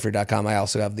 jaredfree.com. I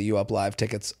also have the U Up Live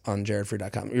tickets on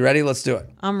jaredfree.com. You ready? Let's do it.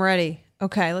 I'm ready.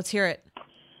 Okay, let's hear it.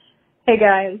 Hey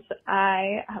guys,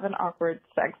 I have an awkward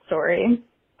sex story.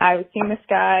 I was seeing this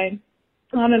guy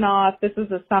on and off. This was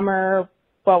the summer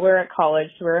while we were at college.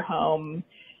 We were home,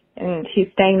 and he's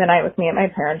staying the night with me at my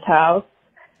parents' house.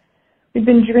 We've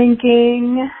been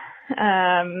drinking,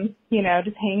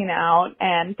 just hanging out,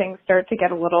 and things start to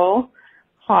get a little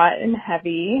hot and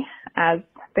heavy, as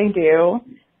they do.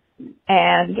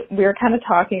 And we were kind of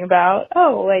talking about,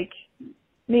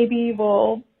 maybe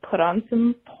we'll put on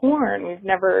some porn. We've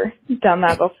never done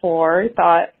that before.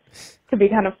 Thought it could be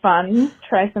kind of fun,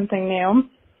 try something new.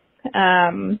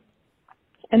 And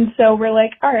so we're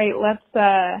like, all right, let's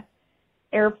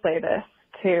airplay this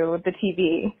to the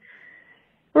TV.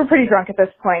 We're pretty drunk at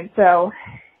this point, so,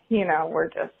 we're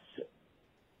just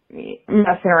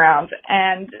messing around.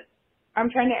 And I'm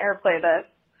trying to airplay this,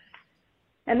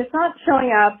 and it's not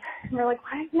showing up. And we're like,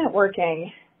 why isn't it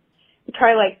working? We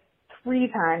try 3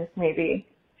 times maybe.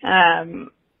 And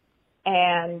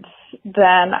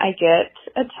then I get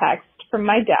a text from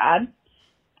my dad,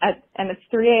 and it's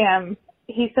 3 a.m.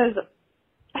 He says,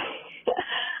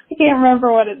 I can't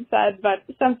remember what it said, but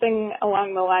something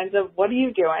along the lines of, what are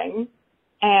you doing?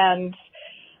 And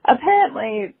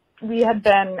apparently we had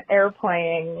been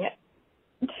airplaying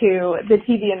to the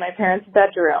TV in my parents'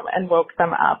 bedroom and woke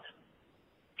them up.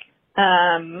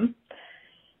 And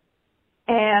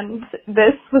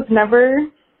this was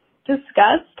never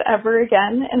discussed ever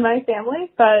again in my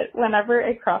family, but whenever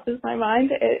it crosses my mind,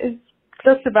 it is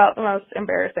just about the most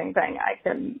embarrassing thing I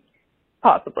can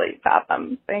possibly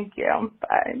fathom. Thank you.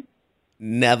 Bye.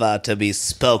 Never to be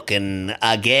spoken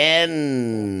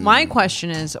again. My question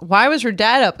is, why was her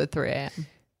dad up at 3 a.m.?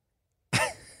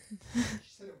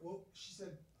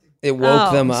 It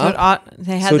woke them up.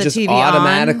 They had so the it just TV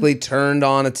automatically turned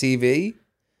on a TV.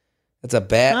 That's a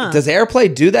bad. Does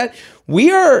AirPlay do that?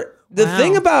 We are the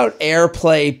thing about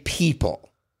AirPlay people.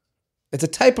 It's a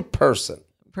type of person.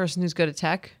 Person who's good at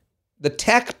tech. The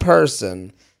tech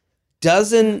person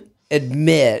doesn't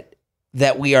admit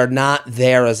that we are not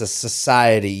there as a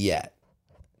society yet.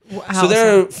 So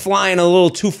they're flying a little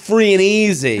too free and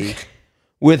easy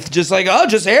with just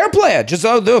just AirPlay it. Just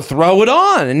they'll throw it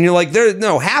on. And you're like,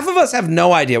 half of us have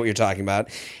no idea what you're talking about.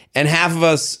 And half of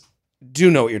us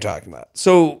do know what you're talking about.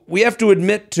 So we have to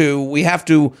admit we have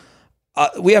to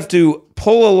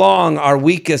pull along our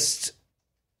weakest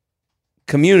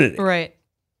community. Right.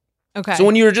 Okay. So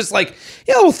when you were just like,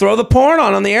 we'll throw the porn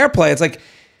on the AirPlay. It's like,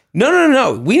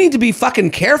 no. We need to be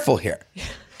fucking careful here.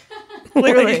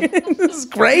 Clearly. This is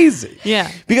crazy.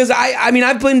 Yeah. Because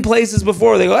I've been places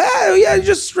before. They go, you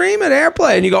just stream it,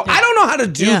 AirPlay. And you go, I don't know how to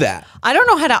do that. I don't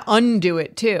know how to undo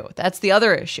it too. That's the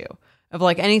other issue of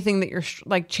anything that you're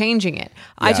changing it.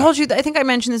 Yeah. I told you that, I think I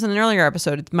mentioned this in an earlier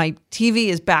episode. My TV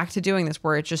is back to doing this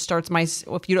where it just starts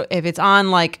if it's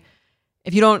on,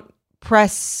 if you don't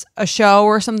press a show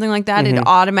or something like that, it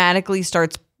automatically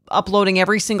starts uploading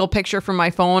every single picture from my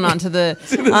phone onto the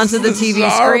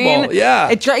TV screen. Yeah,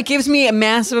 it gives me a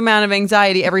massive amount of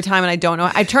anxiety every time, and I don't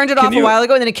know. I turned it off a while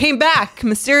ago, and then it came back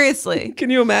mysteriously. Can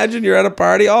you imagine you're at a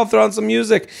party, I'll throw on some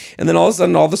music, and then all of a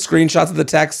sudden all the screenshots of the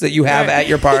text that you have at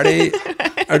your party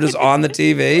are just on the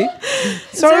TV?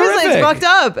 Seriously, it's fucked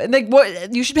up.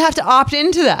 What you should have to opt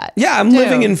into that. Yeah, I'm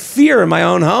living in fear in my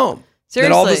own home.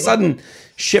 Seriously, that all of a sudden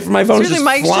shit from my phone is just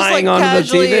Mike's flying just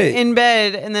onto the TV. In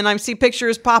bed, and then I see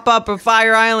pictures pop up of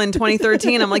Fire Island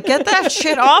 2013. I'm like, get that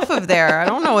shit off of there. I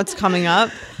don't know what's coming up.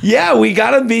 Yeah, we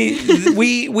gotta be.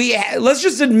 Let's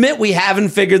just admit we haven't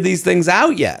figured these things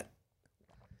out yet.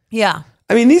 Yeah,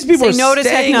 I mean, these people Say no to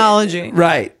technology,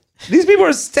 right? These people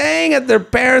are staying at their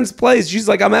parents' place. She's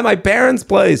like, I'm at my parents'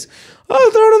 place.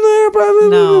 Oh, throw it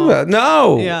in there.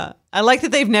 No. Yeah, I like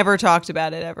that they've never talked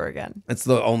about it ever again. That's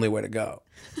the only way to go.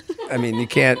 I mean, you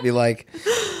can't be like,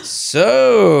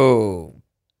 so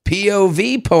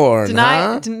POV porn,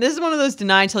 huh? This is one of those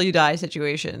deny till you die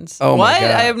situations. Oh, what? My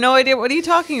God. I have no idea. What are you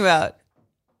talking about?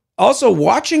 Also,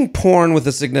 watching porn with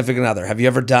a significant other. Have you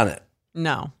ever done it?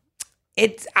 No.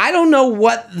 I don't know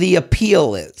what the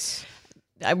appeal is.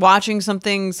 Watching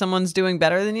something someone's doing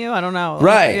better than you? I don't know.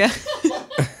 Right. Yeah.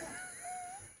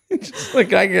 Just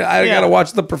like I gotta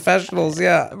watch The Professionals.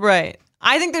 Yeah, Right.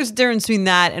 I think there's a difference between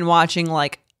that and watching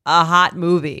like a hot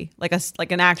movie, like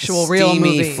an actual real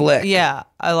steamy movie. flick. Yeah,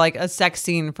 like a sex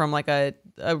scene from like an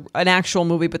actual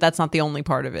movie, but that's not the only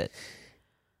part of it.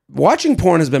 watching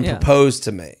porn has been proposed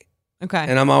to me, Okay.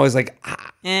 and I'm always like,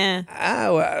 you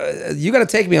got to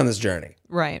take me on this journey.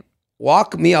 Right.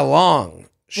 Walk me along.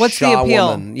 What's the Shaw appeal?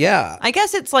 woman. Yeah. I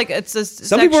guess it's like it's a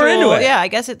Some people are into it. Yeah, I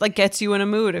guess it like gets you in a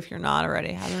mood if you're not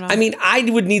already. I don't know. I mean, I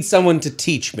would need someone to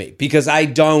teach me because I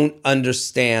don't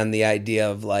understand the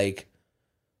idea of like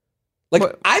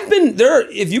I've been there.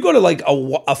 If you go to like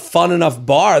a fun enough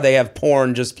bar, they have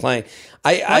porn just playing.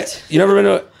 You never been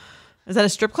to? Is that a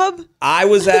strip club? I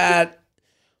was at.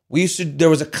 There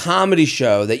was a comedy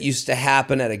show that used to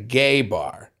happen at a gay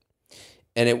bar,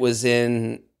 and it was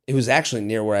actually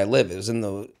near where I live. It was in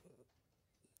the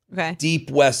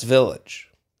deep West Village.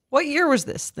 What year was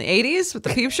this? The 80s with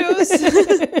the peep shows?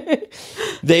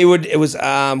 It was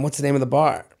what's the name of the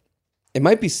bar? It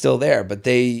might be still there, but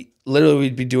they literally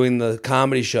would be doing the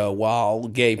comedy show while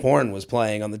gay porn was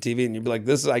playing on the TV, and you'd be like,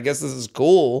 I guess this is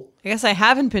cool. I guess I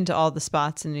haven't been to all the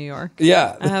spots in New York.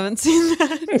 Yeah. I haven't seen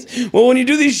that. Well, when you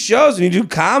do these shows, when you do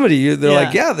comedy, they're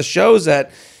like, the shows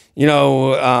that it's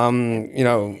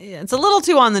a little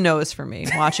too on the nose for me.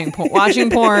 Watching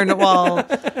porn while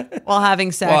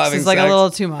having sex is like a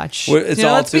little too much. It's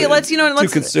all too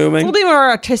consuming. We'll be more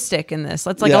artistic in this.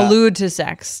 Let's allude to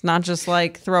sex, not just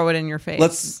like throw it in your face.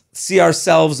 Let's see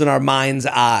ourselves in our mind's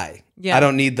eye. Yeah. I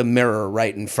don't need the mirror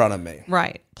right in front of me.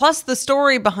 Right. Plus, the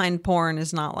story behind porn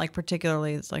is not like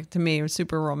particularly. It's like to me,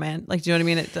 super romantic. Like, do you know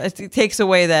what I mean? It takes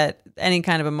away that any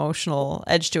kind of emotional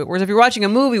edge to it. Whereas if you're watching a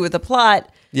movie with a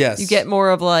plot, yes, you get more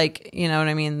of like, you know what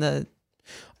I mean.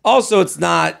 Also, it's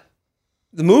not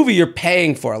the movie you're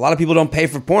paying for. A lot of people don't pay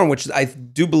for porn, which I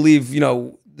do believe. We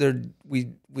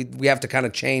have to kind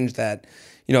of change that.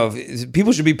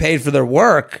 People should be paid for their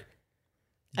work.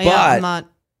 But I'm not.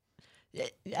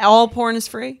 All porn is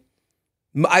free?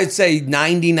 I'd say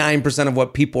 99% of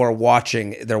what people are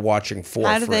watching, they're watching for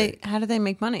free. How do they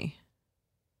make money?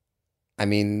 I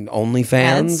mean,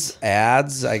 OnlyFans,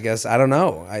 ads, I guess. I don't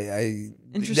know.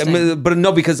 Interesting. But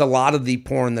no, because a lot of the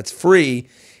porn that's free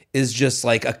is just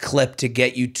like a clip to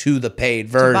get you to the paid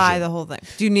version. To buy the whole thing.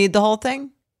 Do you need the whole thing?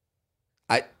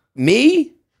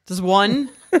 Me? Just one?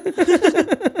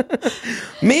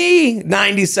 Me,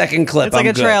 90-second clip. It's like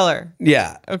I'm a good. trailer.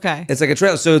 Yeah. Okay. It's like a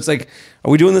trailer. So it's like, are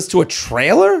we doing this to a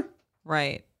trailer?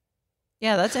 Right.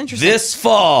 Yeah, that's interesting. This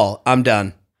fall, I'm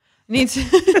done. I need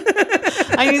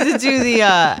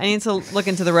to look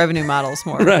into the revenue models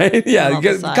more. Right? Yeah.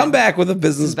 Come back with a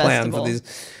business plan for these.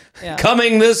 Yeah.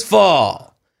 Coming this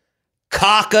fall.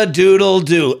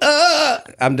 Cock-a-doodle-doo.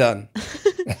 I'm done.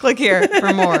 Click here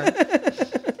for more.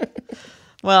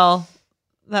 Well,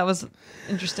 that was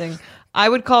interesting. I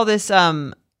would call this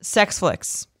sex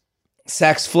flicks.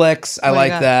 Sex flicks. I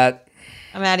like that.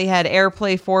 Maddie had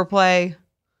airplay, foreplay,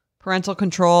 parental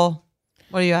control.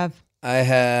 What do you have? I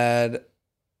had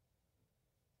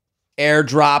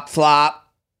airdrop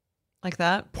flop. Like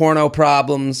that? Porno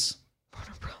problems.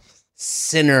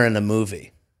 Sinner in a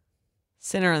movie.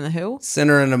 Sinner in the who?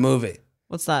 Sinner in a movie.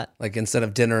 What's that? Like instead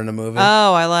of dinner in a movie.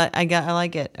 Oh, I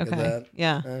like it. Okay.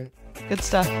 Yeah. Right. Good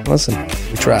stuff. Listen,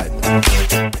 we tried.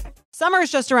 Summer is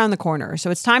just around the corner,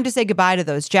 so it's time to say goodbye to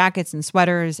those jackets and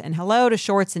sweaters and hello to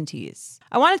shorts and tees.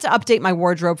 I wanted to update my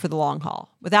wardrobe for the long haul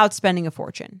without spending a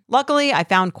fortune. Luckily, I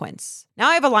found Quince. Now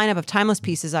I have a lineup of timeless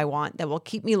pieces I want that will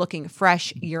keep me looking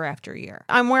fresh year after year.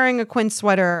 I'm wearing a Quince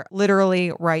sweater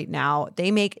literally right now.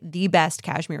 They make the best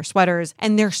cashmere sweaters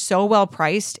and they're so well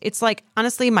priced. It's like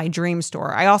honestly my dream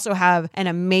store. I also have an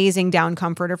amazing down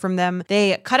comforter from them.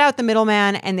 They cut out the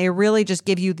middleman and they really just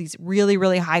give you these really,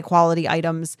 really high quality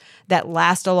items that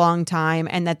last a long time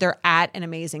and that they're at an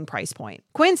amazing price point.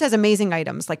 Quince has amazing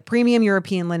items like premium European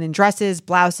linen dresses,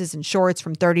 blouses, and shorts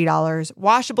from $30,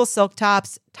 washable silk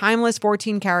tops, timeless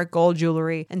 14-karat gold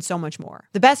jewelry, and so much more.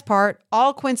 The best part,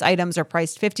 all Quince items are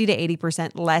priced 50 to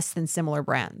 80% less than similar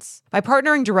brands. By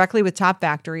partnering directly with top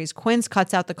factories, Quince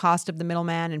cuts out the cost of the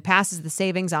middleman and passes the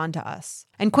savings on to us.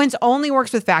 And Quince only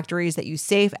works with factories that use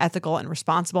safe, ethical, and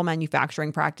responsible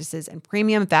manufacturing practices and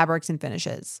premium fabrics and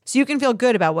finishes, so you can feel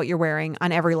good about what you're wearing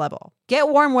on every level. Get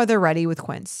warm weather ready with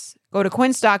Quince. Go to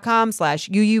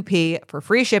quince.com/UUP for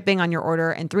free shipping on your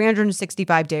order and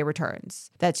 365-day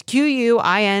returns. That's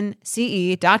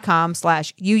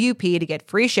QUINCE.com/UUP to get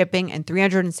free shipping and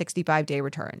 365-day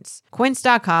returns.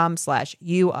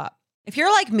 Quince.com/UUP. If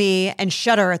you're like me and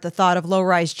shudder at the thought of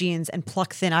low-rise jeans and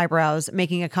pluck-thin eyebrows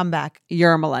making a comeback,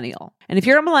 you're a millennial. And if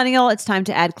you're a millennial, it's time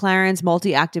to add Clarins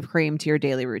Multi-Active Cream to your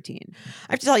daily routine.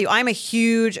 I have to tell you, I'm a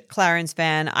huge Clarins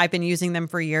fan. I've been using them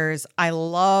for years. I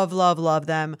love, love, love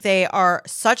them. They are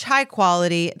such high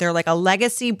quality. They're like a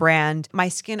legacy brand. My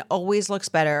skin always looks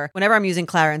better whenever I'm using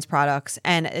Clarins products,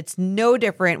 and it's no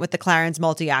different with the Clarins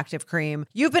Multi-Active Cream.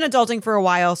 You've been adulting for a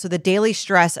while, so the daily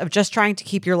stress of just trying to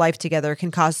keep your life together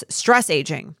can cause stress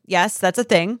aging. Yes, that's a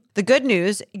thing. The good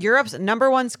news, Europe's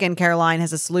 #1 skincare line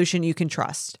has a solution you can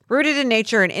trust. Rooted in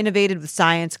nature and innovated with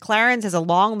science, Clarins has a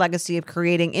long legacy of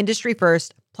creating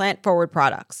industry-first, plant-forward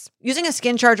products. Using a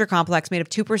skin charger complex made of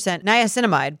 2%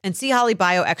 niacinamide and sea holly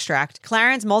bioextract,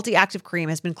 Clarins Multi-Active Cream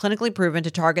has been clinically proven to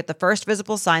target the first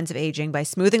visible signs of aging by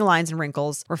smoothing lines and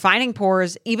wrinkles, refining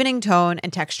pores, evening tone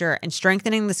and texture, and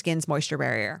strengthening the skin's moisture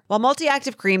barrier. While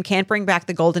Multi-Active Cream can't bring back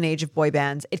the golden age of boy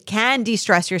bands, it can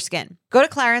de-stress your skin. Go to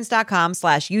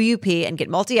clarins.com/UUP and get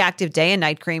Multi-Active Day and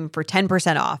Night Cream for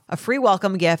 10% off, a free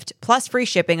welcome gift, plus free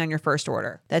shipping on your first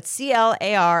order. That's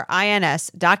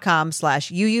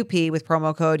CLARINS.com/UUP with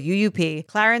promo code UUP,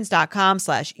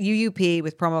 clarins.com/UUP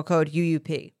with promo code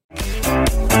UUP.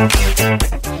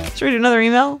 Should we do another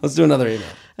email? Let's do another email.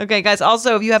 Okay, guys.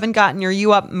 Also, if you haven't gotten your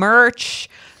U Up merch,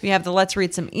 we have the Let's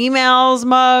Read Some Emails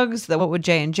mugs, the What Would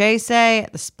J&J Say,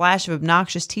 the Splash of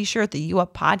Obnoxious t-shirt, the U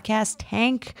Up podcast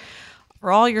tank,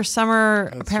 for all your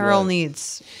summer apparel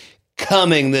needs.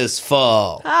 Coming this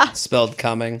fall. Spelled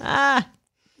coming.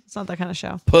 It's not that kind of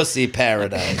show. Pussy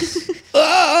Paradise.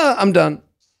 I'm done.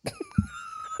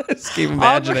 I just keep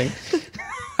imagining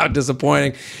how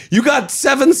disappointing. You got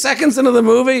 7 seconds into the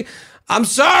movie? I'm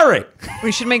sorry.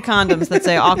 We should make condoms that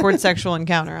say awkward sexual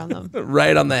encounter on them.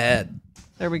 Right on the head.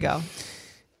 There we go.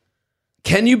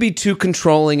 Can you be too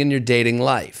controlling in your dating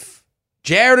life?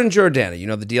 Jared and Jordana, you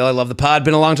know the deal. I love the pod.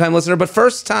 Been a long time listener, but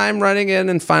first time writing in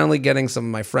and finally getting some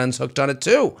of my friends hooked on it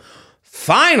too.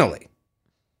 Finally.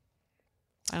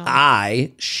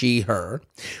 She, her,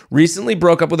 recently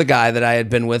broke up with a guy that I had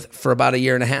been with for about 1.5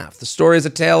 years. The story is a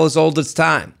tale as old as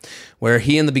time, where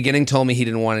he in the beginning told me he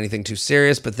didn't want anything too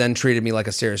serious, but then treated me like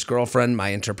a serious girlfriend. My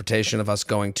interpretation of us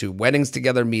going to weddings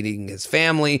together, meeting his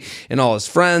family and all his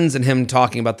friends, and him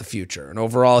talking about the future. And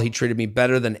overall, he treated me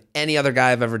better than any other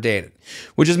guy I've ever dated,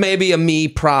 which is maybe a me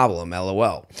problem,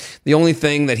 LOL. The only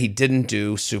thing that he didn't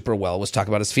do super well was talk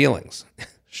about his feelings.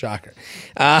 Shocker.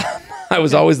 I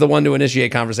was always the one to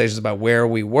initiate conversations about where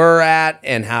we were at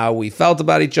and how we felt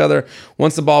about each other.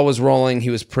 Once the ball was rolling, he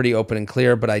was pretty open and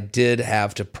clear, but I did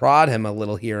have to prod him a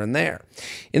little here and there.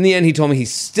 In the end, he told me he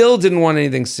still didn't want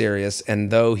anything serious,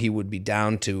 and though he would be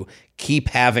down to keep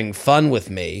having fun with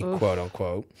me, quote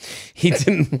unquote, he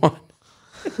didn't want...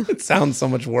 It sounds so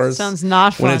much worse. Sounds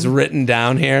not fun. When it's written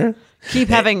down here. Keep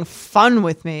having fun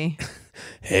with me.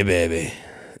 Hey, baby.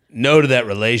 No to that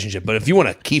relationship, but if you want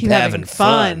to keep having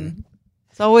fun.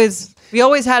 It's always, we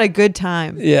always had a good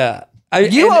time. Yeah.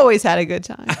 You always had a good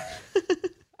time.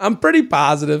 I'm pretty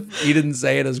positive he didn't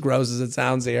say it as gross as it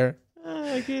sounds here.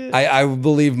 I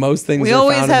believe most things we are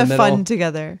always found have in the middle. fun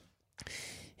together.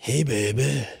 Hey,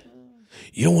 baby.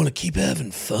 You don't want to keep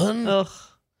having fun? Ugh.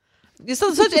 It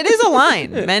is a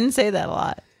line. Men say that a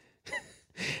lot.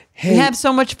 Hey, we have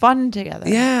so much fun together.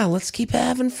 Yeah, let's keep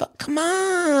having fun. Come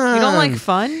on. You don't like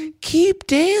fun? Keep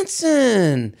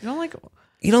dancing.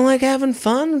 You don't like having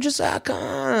fun? Just come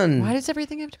on. Why does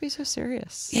everything have to be so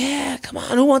serious? Yeah, come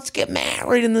on. Who wants to get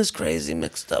married in this crazy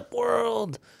mixed up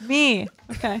world? Me.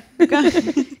 Okay.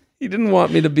 He didn't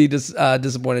want me to be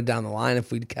disappointed down the line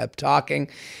if we kept talking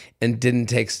and didn't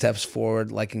take steps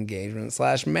forward like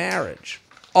engagement/marriage.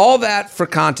 All that for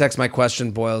context, my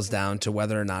question boils down to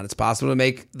whether or not it's possible to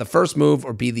make the first move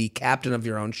or be the captain of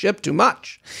your own ship too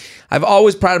much. I've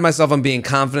always prided myself on being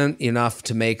confident enough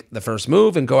to make the first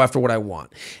move and go after what I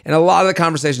want. And a lot of the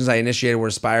conversations I initiated were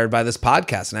inspired by this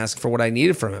podcast and asking for what I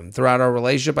needed from him. Throughout our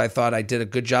relationship, I thought I did a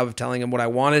good job of telling him what I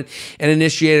wanted and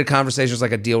initiated conversations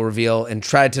like a deal reveal and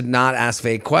tried to not ask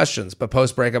vague questions. But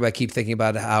post-breakup, I keep thinking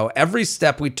about how every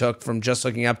step we took from just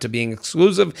hooking up to being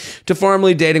exclusive to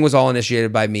formally dating was all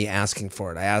initiated by me asking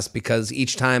for it. I asked because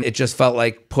each time it just felt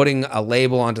like putting a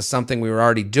label onto something we were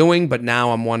already doing, but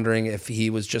now I'm wondering if he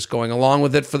was just going along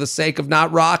with it for the sake of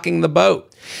not rocking the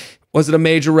boat. Was it a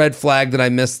major red flag that I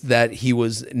missed that he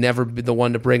was never the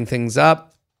one to bring things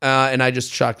up? And I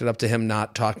just chalked it up to him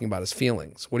not talking about his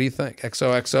feelings. What do you think?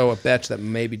 XOXO, a bitch that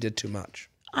maybe did too much.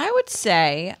 I would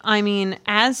say, I mean,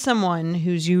 as someone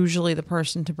who's usually the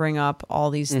person to bring up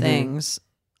all these things,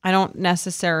 I don't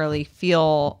necessarily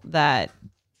feel that.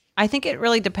 I think it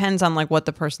really depends on like what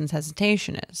the person's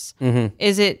hesitation is.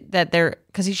 Is it that they're,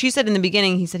 because she said in the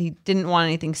beginning, he said he didn't want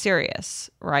anything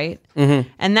serious, right?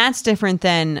 And that's different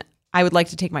than I would like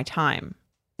to take my time.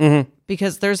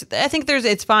 Because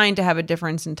it's fine to have a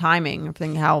difference in timing of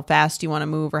how fast you want to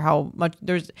move or how much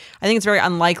I think it's very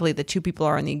unlikely that two people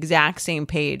are on the exact same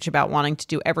page about wanting to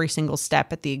do every single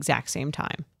step at the exact same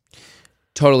time.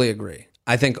 Totally agree.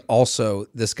 I think also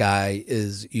this guy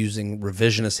is using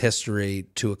revisionist history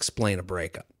to explain a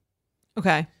breakup.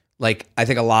 Okay. Like, I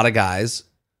think a lot of guys,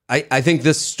 I think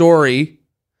this story...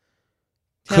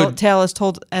 Tale as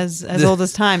told as old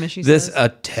as time, as she says. A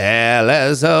tale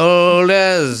as old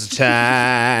as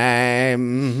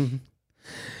time.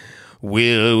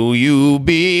 Will you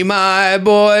be my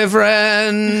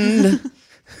boyfriend?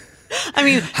 I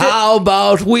mean, how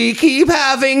about we keep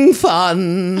having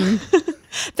fun?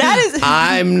 That is.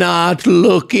 I'm not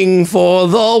looking for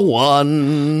the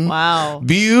one. Wow.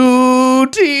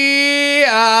 Beauty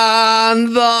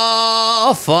and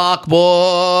the fuck boy.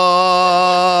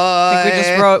 I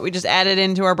think we just added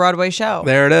into our Broadway show.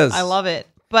 There it is. I love it.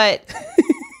 But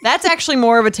that's actually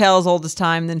more of a tale as old as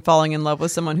time than falling in love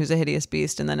with someone who's a hideous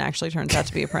beast and then actually turns out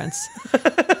to be a prince.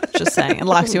 Just saying. And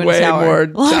locks you in a tower.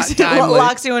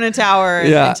 Locks you in a tower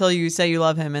until you say you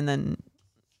love him and then...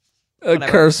 A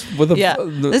curse with a... Yeah.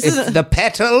 The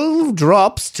petal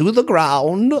drops to the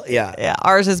ground. Yeah. Yeah.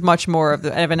 Ours is much more of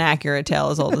an accurate tale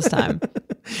as old as time.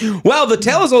 Well, the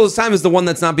tale as old as time is the one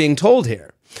that's not being told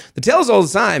here. The tale as old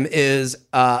as time is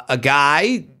a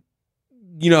guy,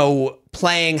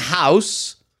 playing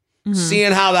house,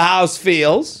 seeing how the house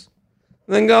feels,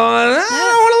 and then going, I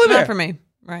don't want to live not here. For me.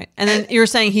 Right. And then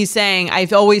he's saying,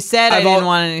 I've always said I didn't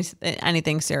want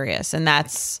anything serious. And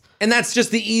that's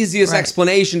just the easiest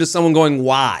explanation to someone going,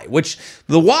 why? Which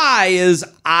the why is,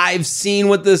 I've seen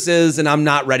what this is and I'm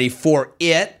not ready for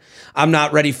it. I'm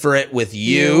not ready for it with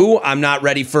you. I'm not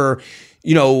ready for,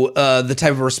 the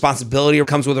type of responsibility that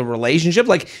comes with a relationship.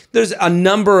 Like, there's a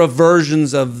number of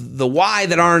versions of the why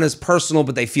that aren't as personal,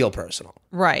 but they feel personal.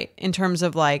 Right. In terms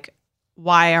of like,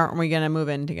 why aren't we going to move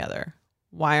in together?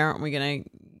 Why aren't we going to,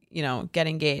 get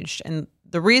engaged? And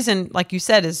the reason, like you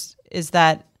said, is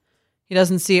that he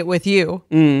doesn't see it with you.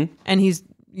 Mm. And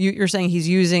you're saying he's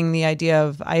using the idea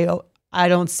of, I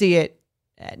don't see it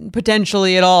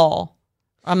potentially at all.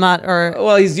 I'm not, or...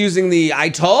 Well, he's using the, I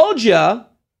told you.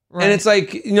 Right. And it's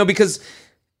like, because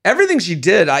everything she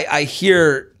did, I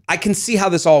can see how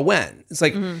this all went. It's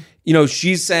like,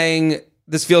 she's saying,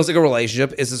 this feels like a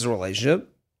relationship. Is this a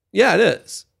relationship? Yeah, it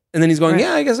is. And then he's going,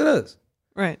 yeah, I guess it is.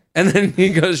 Right. And then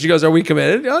she goes, are we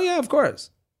committed? Oh, yeah, of course.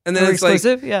 And then it's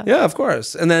exclusive? Like, yeah, of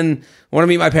course. And then, want to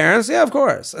meet my parents? Yeah, of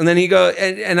course. And then he goes,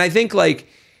 and I think like,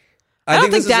 I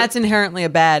don't think that's inherently a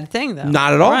bad thing, though.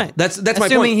 Not at all. Right. That's my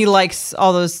point. Assuming he likes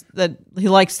all those, that he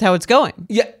likes how it's going.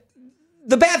 Yeah.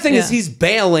 The bad thing is he's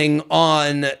bailing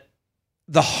on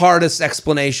the hardest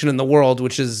explanation in the world,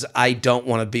 which is, I don't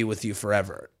want to be with you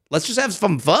forever. Let's just have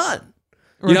some fun.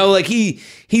 Right. Like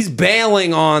he's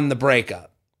bailing on the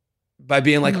breakup by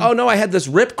being like, oh no, I had this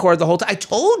ripcord the whole time. I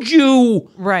told you.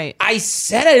 Right. I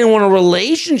said I didn't want a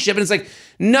relationship. And it's like,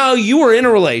 no, you were in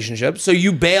a relationship. So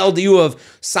you bailed. You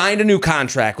have signed a new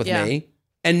contract with me.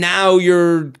 And now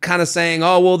you're kind of saying,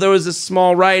 oh, well, there was this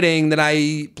small writing that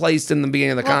I placed in the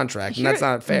beginning of the contract. And that's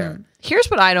not fair. Here's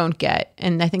what I don't get.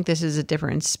 And I think this is a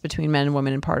difference between men and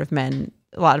women and part of men.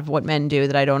 A lot of what men do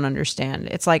that I don't understand.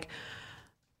 It's like,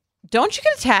 don't you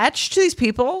get attached to these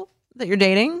people that you're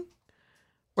dating?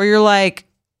 Where you're like,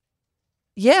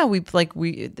 yeah, I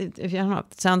don't know,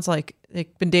 it sounds like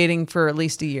they've been dating for at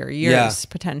least years,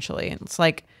 potentially. And it's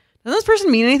like, doesn't this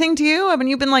person mean anything to you? I mean,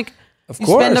 you've been like, of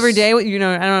course. Spend every day, I don't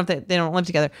know if they don't live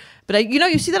together, but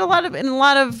you see that in a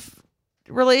lot of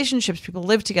relationships, people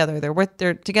live together,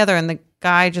 they're together, and the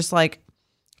guy just like,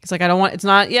 he's like, I don't want it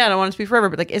to be forever,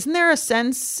 but like, isn't there a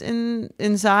sense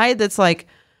inside that's like,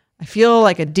 I feel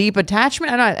like a deep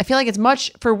attachment. I feel like it's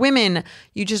much for women.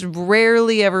 You just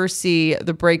rarely ever see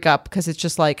the breakup because it's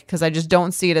just like, because I just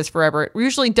don't see it as forever. It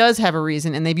usually does have a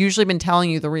reason, and they've usually been telling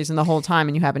you the reason the whole time,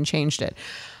 and you haven't changed it.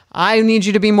 I need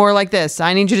you to be more like this.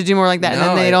 I need you to do more like that.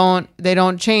 No, and then they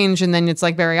don't change, and then it's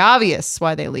like very obvious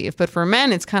why they leave. But for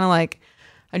men, it's kind of like,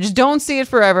 I just don't see it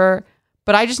forever.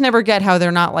 But I just never get how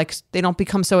they're not like, they don't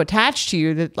become so attached to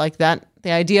you that like that. The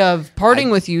idea of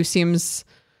parting with you seems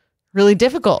really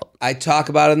difficult. I talk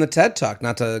about it in the TED Talk,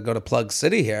 not to go to Plug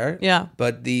City here. Yeah.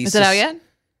 But is it out yet?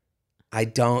 I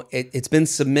don't. It's been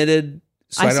submitted.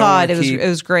 So I saw it. It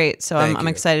was great. So I'm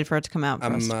excited for it to come out.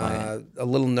 I'm a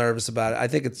little nervous about it. I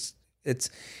think it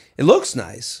looks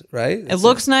nice, right? It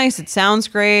looks nice. It sounds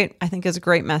great. I think it's a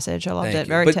great message. I loved it.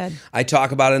 Very TED. I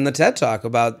talk about it in the TED Talk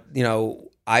about, and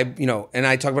I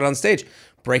talk about it on stage,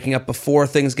 breaking up before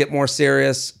things get more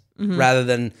serious, rather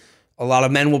than a lot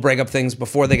of men will break up things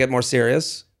before they get more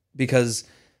serious, because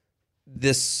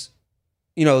this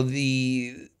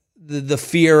the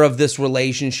fear of this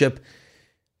relationship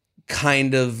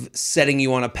kind of setting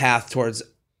you on a path towards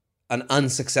an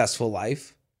unsuccessful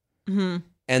life. Mm-hmm.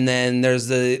 And then there's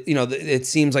it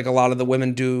seems like a lot of the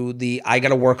women do I got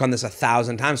to work on this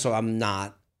 1,000 times so I'm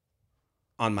not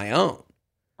on my own.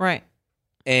 Right.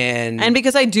 And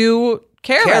because I do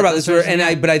care about this person.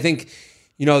 But I think,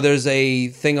 there's a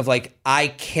thing of like, I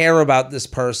care about this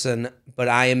person, but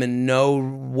I am in no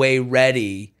way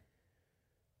ready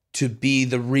to be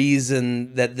the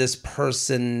reason that this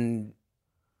person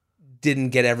didn't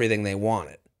get everything they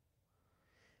wanted.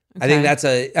 Okay. I think that's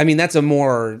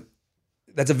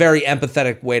a very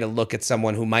empathetic way to look at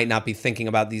someone who might not be thinking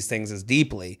about these things as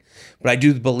deeply, but I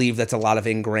do believe that's a lot of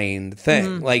ingrained thing.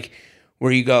 Mm-hmm. Like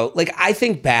where you go, like I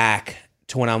think back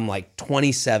to when I'm like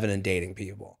 27 and dating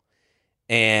people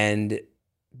and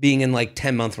being in like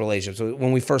 10-month relationships.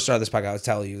 When we first started this podcast, I was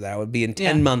telling you that I would be in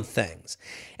 10-month things.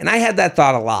 And I had that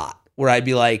thought a lot where I'd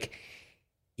be like,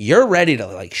 you're ready to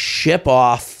like ship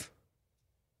off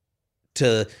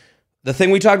to the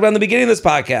thing we talked about in the beginning of this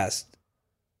podcast.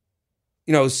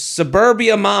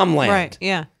 Suburbia mom land. Right,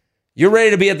 yeah. You're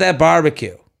ready to be at that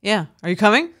barbecue. Yeah. Are you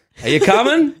coming? Are you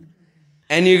coming?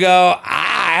 And you go,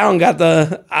 I don't have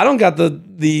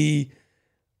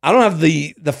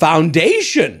the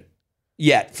foundation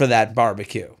yet for that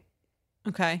barbecue.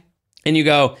 Okay. And you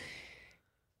go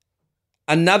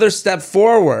another step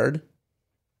forward,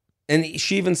 and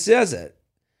she even says it,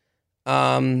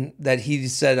 that he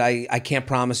said, I can't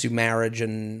promise you marriage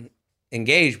and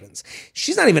engagements.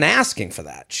 She's not even asking for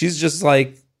that. She's just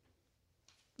like,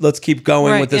 let's keep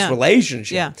going with this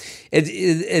relationship. Yeah.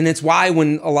 And it's why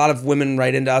when a lot of women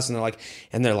write into us and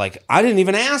they're like, I didn't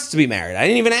even ask to be married. I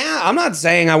didn't even ask. I'm not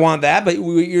saying I want that,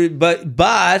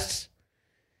 but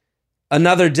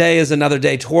another day is another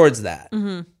day towards that.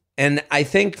 Mm-hmm. And I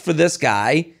think for this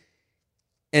guy,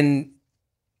 and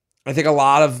I think a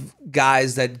lot of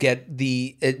guys that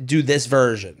do this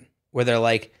version where they're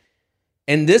like,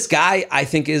 and this guy I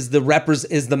think is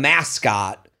the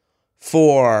mascot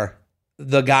for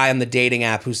the guy on the dating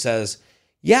app who says,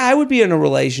 yeah, I would be in a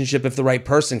relationship if the right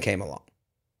person came along.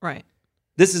 Right.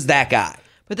 This is that guy.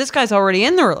 But this guy's already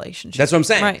in the relationship. That's what I'm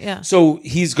saying. Right, yeah. So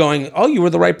he's going, oh, you were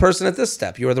the right person at this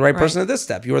step. You were the right person at this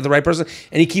step. You were the right person.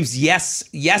 And he keeps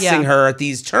yesing her at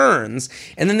these turns.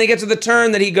 And then they get to the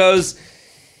turn that he goes,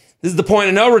 this is the point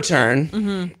of no return.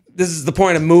 Mm-hmm. This is the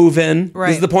point of move-in. Right.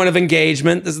 This is the point of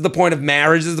engagement. This is the point of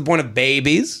marriage. This is the point of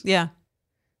babies. Yeah.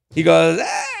 He goes,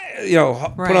 put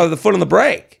the foot on the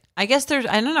brake. I guess I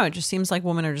don't know. It just seems like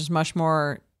women are just much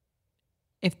more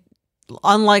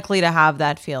unlikely to have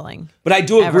that feeling. But I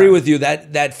do agree with you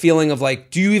that feeling of like,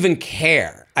 do you even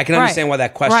care? I can understand why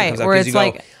that question comes up because you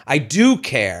go, I do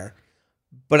care,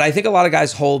 but I think a lot of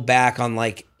guys hold back on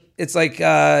like, it's like,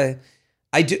 I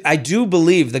do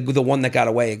believe the one that got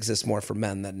away exists more for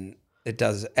men than it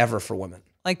does ever for women.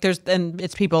 Like and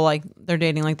it's people like they're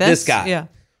dating like this guy,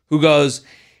 who goes,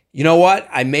 you know what?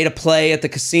 I made a play at the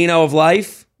casino of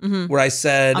life where I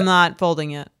said, I'm not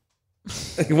folding it.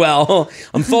 Well,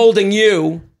 I'm folding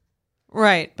you.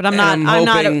 Right, but I'm not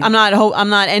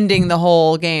ending the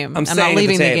whole game. I'm not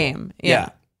leaving the game. Yeah.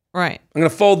 Right. I'm going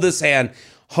to fold this hand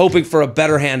hoping for a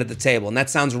better hand at the table. And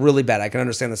that sounds really bad. I can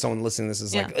understand that someone listening to this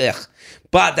is like, ugh.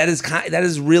 But that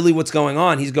is really what's going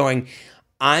on. He's going,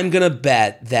 I'm going to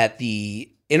bet that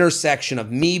the intersection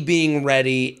of me being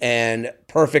ready and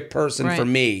perfect person for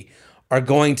me are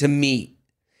going to meet.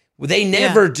 They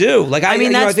never do. Like I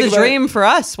mean, that's the dream for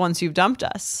us once you've dumped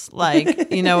us.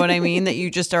 Like, you know what I mean? That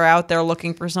you just are out there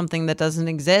looking for something that doesn't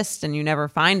exist and you never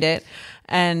find it.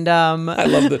 And I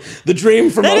love the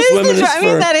dream for most women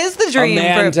that is the dream. A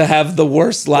man to have the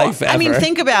worst life ever. I mean,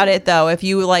 think about it though. If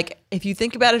you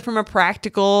think about it from a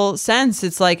practical sense,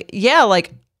 it's like, yeah, like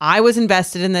I was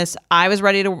invested in this. I was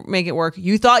ready to make it work.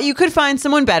 You thought you could find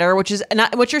someone better, which is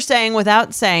not what you're saying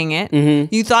without saying it.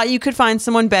 Mm-hmm. You thought you could find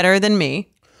someone better than me.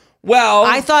 Well,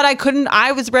 I thought I couldn't.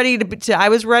 I was ready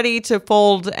to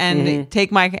fold and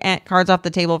take my cards off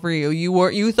the table for you.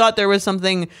 You thought there was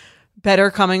something better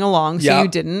coming along, so you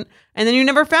didn't, and then you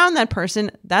never found that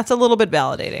person. That's a little bit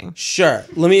validating. Sure,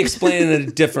 let me explain it in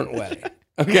a different way.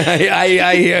 Okay, I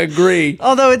agree.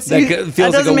 Although that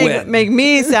doesn't make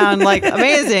me sound like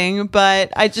amazing,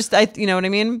 but I you know what I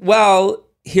mean. Well,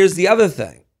 here's the other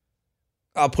thing.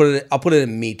 I'll put it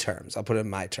in me terms. I'll put it in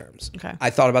my terms. Okay.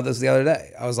 I thought about this the other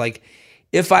day. I was like,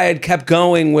 if I had kept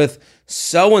going with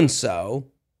so-and-so,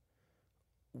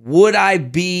 would I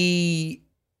be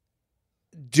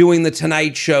doing the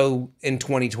Tonight Show in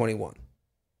 2021?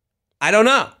 I don't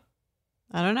know.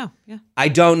 I don't know. Yeah. I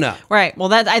don't know. Right. Well,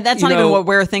 that's not even what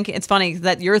we're thinking. It's funny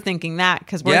that you're thinking that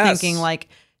because we're thinking like,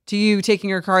 to you, taking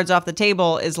your cards off the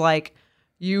table is like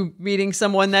you meeting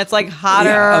someone that's like hotter,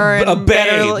 a and babe.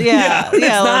 better. Yeah. It's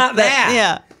not that.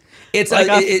 Yeah. It's Like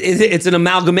it's an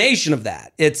amalgamation of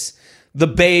that. It's the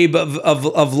babe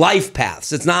of life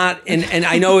paths. It's not, and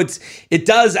I know it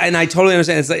does, and I totally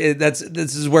understand. It's like,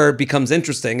 this is where it becomes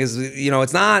interesting. Is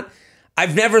it's not.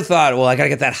 I've never thought, well, I gotta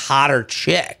get that hotter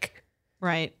chick.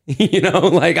 Right.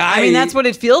 Like I mean, that's what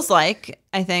it feels like,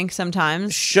 I think,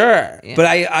 sometimes. Sure. Yeah. But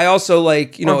I also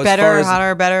like, or better, as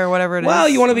hotter, better, whatever it is. Well,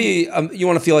 you want to be, you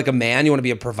want to feel like a man. You want to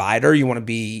be a provider. You want to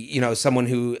be, someone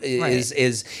who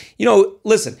is,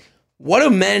 listen, what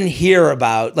do men hear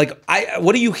about? Like,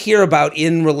 what do you hear about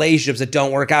in relationships that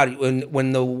don't work out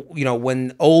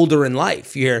when older in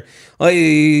life? You hear, oh,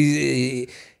 he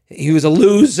was a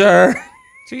loser.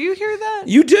 Do you hear that?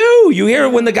 You do. You hear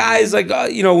when the guy's like,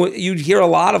 you hear a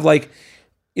lot of like,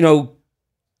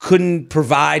 couldn't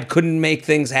provide, couldn't make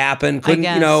things happen. Couldn't,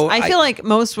 I feel like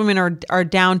most women are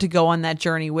down to go on that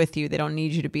journey with you. They don't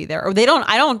need you to be there. Or they don't,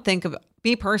 I don't think of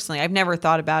me personally. I've never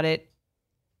thought about it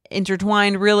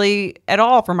intertwined really at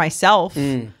all for myself.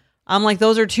 I'm like,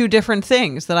 those are two different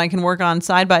things that I can work on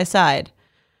side by side.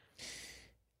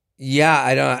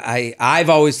 Yeah, I've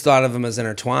always thought of them as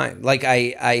intertwined. Like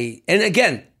and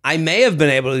again, I may have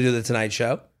been able to do the Tonight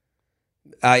Show.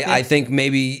 I think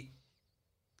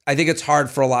it's hard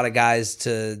for a lot of guys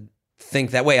to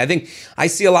think that way. I think I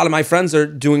see a lot of my friends are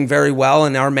doing very well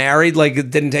and are married. Like it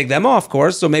didn't take them off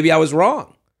course, so maybe I was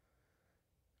wrong.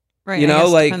 Right.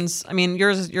 Depends. I mean,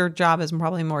 your job is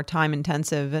probably more time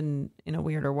intensive and in a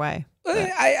weirder way.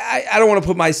 I don't want to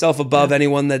put myself above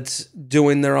anyone that's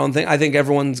doing their own thing. I think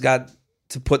everyone's got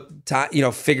to put time,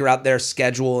 figure out their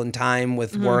schedule and time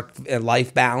with work and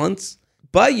life balance.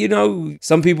 But,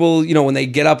 some people, when they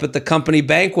get up at the company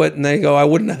banquet and they go, I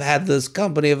wouldn't have had this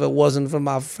company if it wasn't for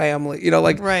my family,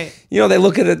 right. They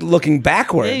look at it looking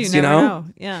backwards, yeah, you never know.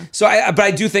 Yeah. So but I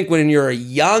do think when you're a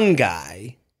young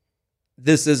guy,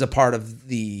 this is a part of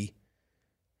the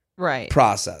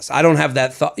process. I don't have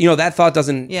that thought. That thought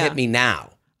doesn't hit me now.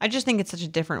 I just think it's such a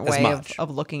different way of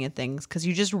looking at things because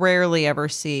you just rarely ever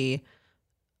see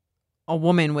a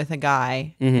woman with a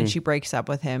guy and she breaks up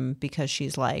with him because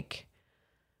she's like,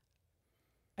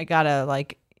 I gotta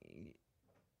like,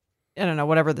 I don't know,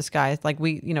 whatever this guy is like.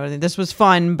 This was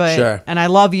fun, but sure. And I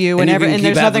love you and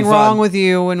there's nothing wrong fun. With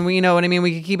you, and we know what I mean.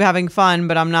 We can keep having fun,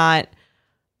 but I'm not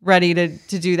ready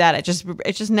to do that.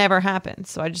 It just never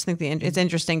happens. So I just think it's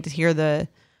interesting to hear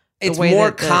it's way more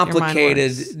that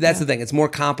complicated. That's the thing. It's more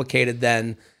complicated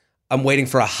than I'm waiting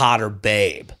for a hotter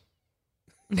babe.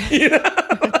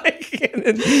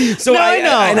 So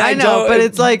I know, but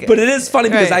it's like, but it is funny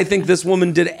because I think this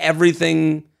woman did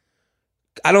everything.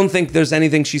 I don't think there's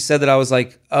anything she said that I was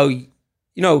like, oh,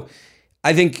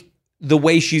 I think the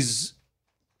way she's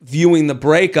viewing the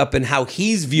breakup and how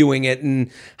he's viewing it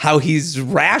and how he's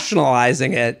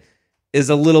rationalizing it is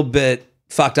a little bit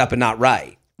fucked up and not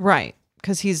right. Right.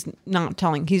 Because he's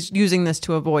using this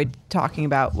to avoid talking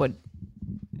about what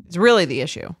is really the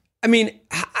issue. I mean,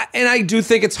 and I do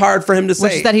think it's hard for him to say.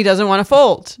 Which is that he doesn't want to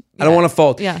fold. I don't want to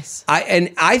fold. Yes.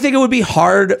 I think it would be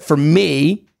hard for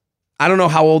me. I don't know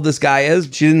how old this guy is.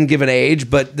 She didn't give an age,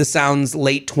 but this sounds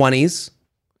late 20s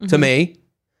to me.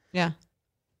 Yeah.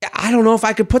 I don't know if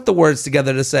I could put the words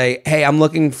together to say, hey, I'm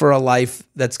looking for a life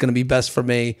that's going to be best for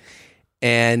me.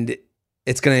 And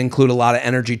it's going to include a lot of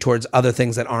energy towards other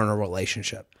things that aren't a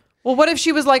relationship. Well, what if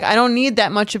she was like, I don't need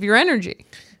that much of your energy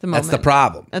at the moment? That's the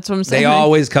problem. That's what I'm saying. They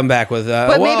always come back with,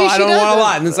 well, maybe I don't want a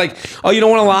lot. And it's like, oh, you don't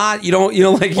want a lot? You don't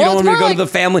want me to go to the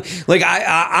family? Like,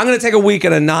 I'm going to take a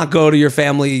weekend and not go to your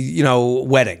family,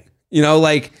 wedding.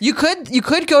 You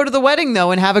could go to the wedding,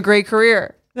 though, and have a great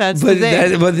career. That's the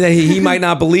thing. But he might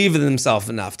not believe in himself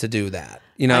enough to do that.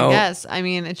 I guess. I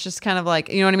mean, it's just kind of like,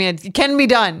 you know what I mean? It can be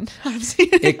done. I've seen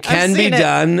it. It can be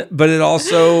done, but it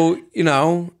also,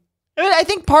 I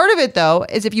think part of it, though,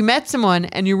 is if you met someone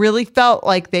and you really felt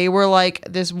like they were like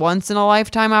this once in a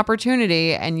lifetime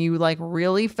opportunity and you like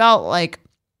really felt like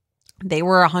they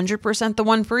were 100% the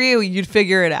one for you, you'd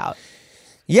figure it out.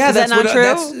 Yeah, that's not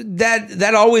true.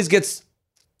 That always gets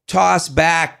tossed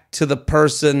back to the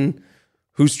person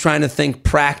who's trying to think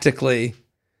practically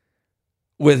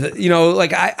with,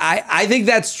 I think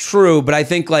that's true, but I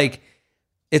think like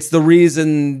it's the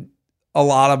reason a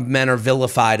lot of men are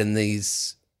vilified in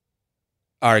these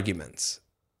arguments.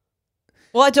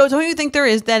 Well, don't you think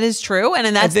that is true?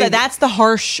 And that's the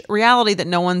harsh reality that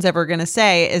no one's ever going to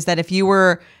say is that if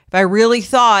I really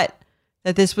thought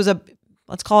that this was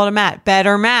let's call it a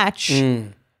better match,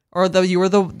 or though you were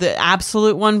the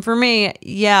absolute one for me,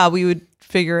 yeah, we would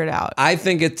figure it out. I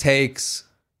think it takes...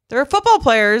 There are football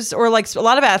players or like a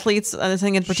lot of athletes, I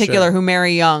think in particular, Sure. who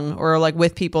marry young or like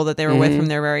with people that they were with from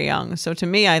they're very young. So to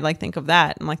me, I like think of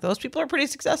that. I'm like, those people are pretty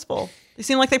successful. They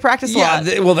seem like they practice a lot.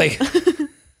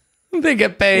 They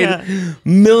get paid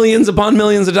millions upon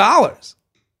millions of dollars.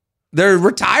 They're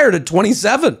retired at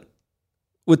 27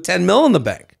 with 10 mil in the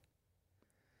bank.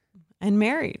 And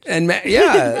married. And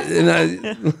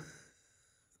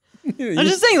I'm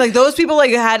just saying, like those people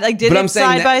like had like did it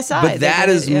side by side. But that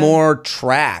is more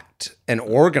tracked and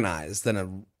organized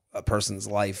than a person's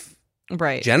life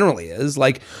right generally is.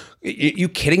 Like, you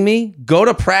kidding me? Go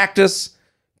to practice,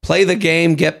 play the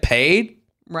game, get paid.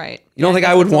 Right. You don't think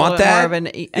I would want that? More of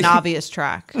an obvious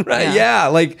track. Right. Yeah.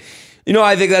 Like,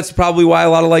 I think that's probably why a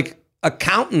lot of like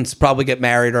accountants probably get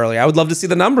married early. I would love to see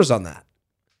the numbers on that.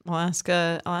 I'll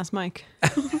ask Mike.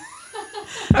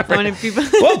 How many people?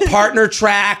 Well, partner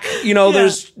track,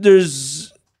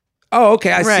 there's oh,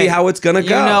 okay, I see how it's going to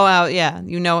go.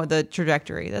 You know the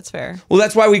trajectory. That's fair. Well,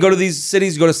 that's why we go to these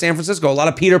cities, go to San Francisco, a lot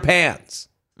of Peter Pans.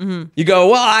 Mm-hmm. You go,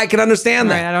 well, I can understand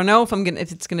that. Right, I don't know if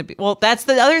it's going to be. Well, that's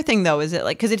the other thing though, is it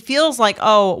like, because it feels like,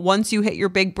 oh, once you hit your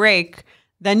big break,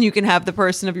 then you can have the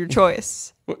person of your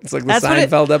choice. It's like the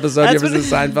Seinfeld episode. You ever see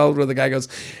Seinfeld where the guy goes,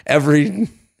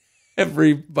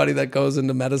 everybody that goes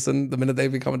into medicine, the minute they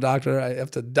become a doctor, I have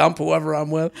to dump whoever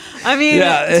I'm with. I mean,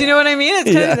 do you know what I mean?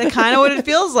 It's kind of what it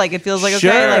feels like. It feels like,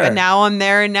 okay, like now I'm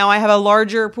there and now I have a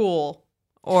larger pool.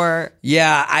 Or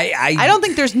I don't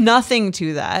think there's nothing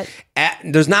to that.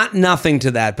 There's not nothing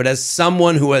to that, but as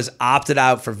someone who has opted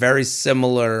out for very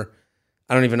similar,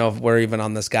 I don't even know if we're even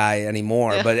on this guy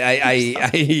anymore, but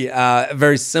I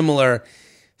very similar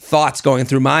thoughts going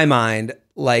through my mind.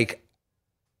 Like,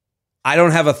 I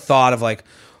don't have a thought of like,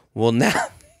 well, now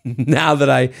that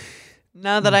I did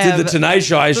have the Tonight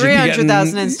Show, I should be getting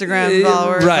 300,000 Instagram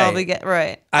followers. Right. Probably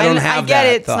right. I don't have I get that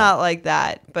it. It's thought. not like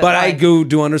that. But like, I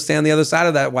do understand the other side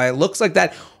of that, why it looks like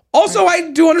that. Also,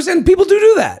 I do understand people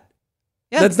do that.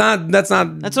 Yeah. That's what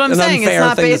I'm saying.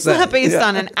 It's not based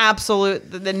on an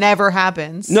absolute that never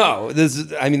happens. No,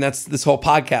 this whole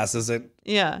podcast is a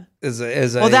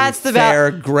that's the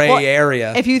fair gray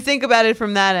area. If you think about it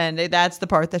from that end, that's the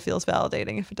part that feels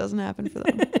validating if it doesn't happen for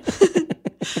them.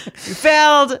 You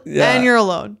failed and you're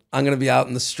alone. I'm gonna be out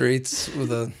in the streets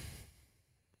with a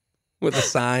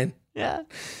sign. Yeah.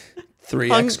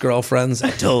 3 ex-girlfriends.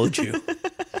 I told you.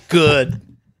 Good.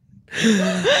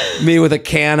 Me with a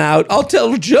can out. I'll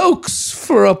tell jokes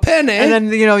for a penny. And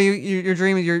then you're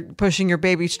dreaming. You're pushing your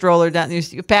baby stroller down.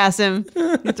 You pass him.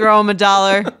 You throw him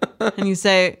 $1, and you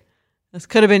say, "This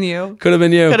could have been you. Could have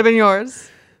been you. Could have been yours.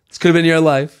 This could have been your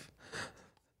life.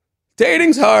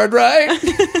 Dating's hard, right?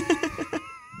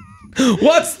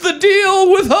 What's the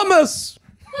deal with hummus?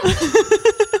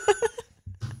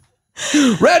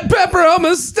 Red pepper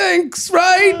hummus stinks,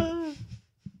 right?"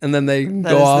 And then they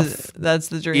go off. That's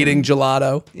the dream. Eating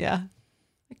gelato. Yeah,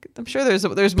 I'm sure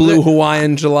there's blue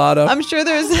Hawaiian gelato. I'm sure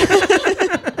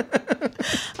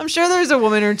there's a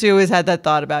woman or two who has had that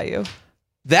thought about you.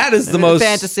 That is the most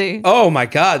fantasy. Oh my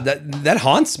God, that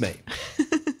haunts me.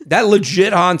 That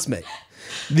legit haunts me.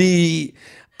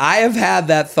 I have had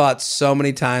that thought so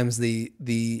many times.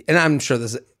 And I'm sure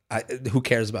who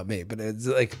cares about me? But it's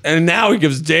like, and now he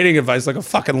gives dating advice like a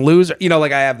fucking loser.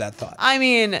 Like I have that thought. I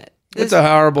mean, it's a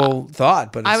horrible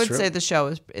thought, but it's I would true. say the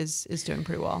show is doing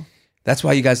pretty well. That's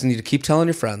why you guys need to keep telling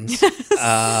your friends. So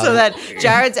that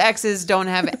Jared's exes don't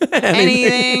have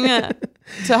anything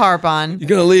to harp on. You're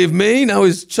going to leave me? Now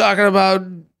he's talking about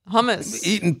hummus.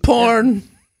 Eating porn.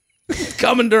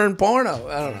 Coming during porno.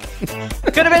 I don't know.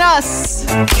 Could have been us.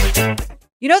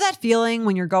 You know that feeling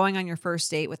when you're going on your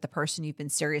first date with the person you've been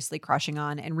seriously crushing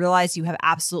on and realize you have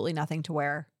absolutely nothing to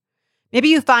wear? Maybe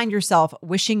you find yourself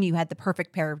wishing you had the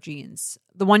perfect pair of jeans,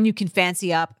 the one you can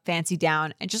fancy up, fancy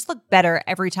down, and just look better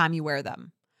every time you wear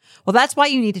them. Well, that's why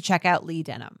you need to check out Lee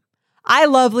Denim. I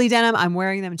love Lee Denim. I'm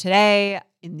wearing them today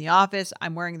in the office.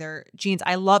 I'm wearing their jeans.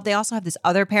 They also have this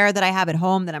other pair that I have at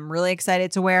home that I'm really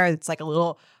excited to wear. It's like a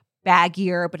little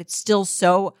baggier, but it's still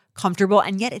so comfortable,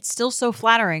 and yet it's still so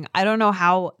flattering. I don't know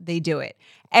how they do it.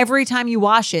 Every time you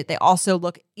wash it, they also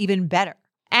look even better.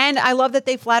 And I love that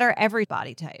they flatter every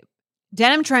body type.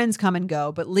 Denim trends come and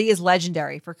go, but Lee is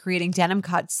legendary for creating denim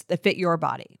cuts that fit your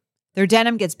body. Their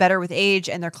denim gets better with age,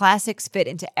 and their classics fit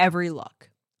into every look.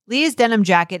 Lee's denim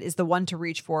jacket is the one to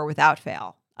reach for without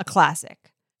fail, a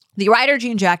classic. The Rider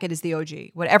jean jacket is the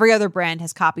OG, what every other brand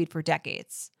has copied for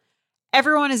decades.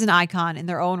 Everyone is an icon in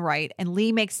their own right, and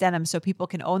Lee makes denim so people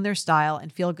can own their style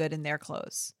and feel good in their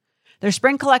clothes. Their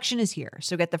spring collection is here,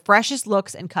 so get the freshest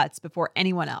looks and cuts before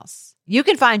anyone else. You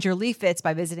can find your Lee fits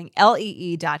by visiting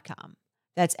lee.com.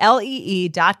 That's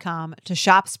lee.com to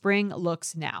shop spring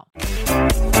looks now.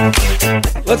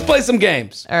 Let's play some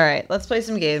games. All right, let's play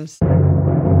some games.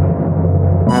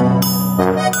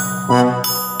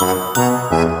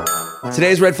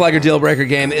 Today's Red Flag or Deal Breaker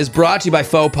game is brought to you by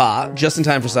Faux Pas. Just in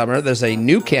time for summer, there's a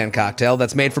new canned cocktail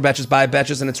that's made for Betches by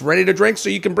Betches, and it's ready to drink, so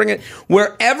you can bring it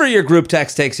wherever your group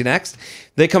text takes you next.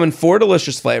 They come in 4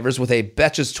 delicious flavors with a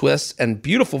Betches twist and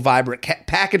beautiful, vibrant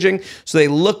packaging, so they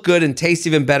look good and taste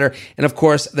even better. And of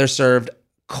course, they're served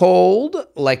cold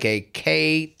like a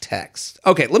K-text.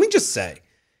 Okay, let me just say,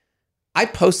 I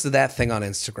posted that thing on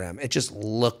Instagram. It just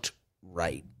looked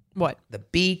right. What? The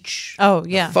beach. Oh,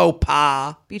 yeah. The faux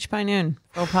pas. Beach by noon.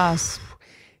 Faux pas.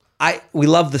 We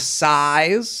love the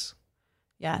size.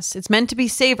 Yes, it's meant to be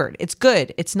savored. It's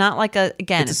good. It's not like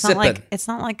it's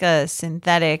not like a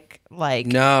synthetic, like,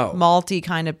 no, malty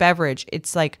kind of beverage.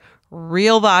 It's like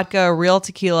real vodka, real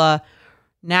tequila,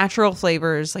 natural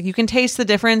flavors. Like, you can taste the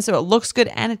difference, so it looks good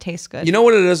and it tastes good. You know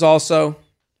what it is also?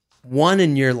 One,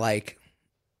 and you're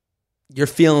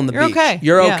feeling the beach. Okay.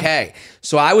 You're Yeah. okay.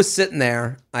 So I was sitting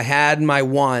there. I had my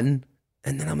one,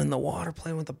 and then I'm in the water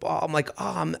playing with the ball. I'm like,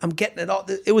 oh, I'm getting it all.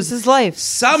 It was This is life.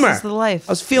 Summer. This is the life.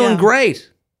 I was feeling Yeah. great.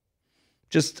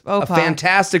 Just Oh, a Pa.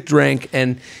 fantastic drink,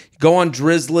 and go on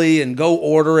Drizzly and go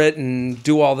order it and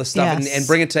do all this stuff Yes. and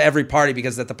bring it to every party,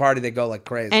 because at the party they go like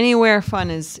crazy. Anywhere fun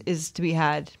is to be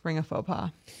had. Bring a faux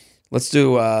pas. Let's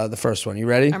do the first one. You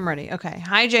ready? I'm ready. Okay.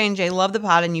 Hi, J&J. Love the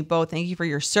pod and you both. Thank you for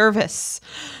your service.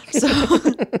 So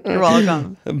you're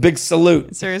welcome. A big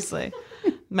salute. Seriously.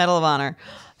 Medal of Honor.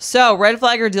 So, red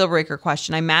flag or deal breaker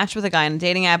question. I matched with a guy on a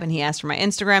dating app and he asked for my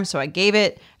Instagram, so I gave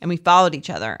it and we followed each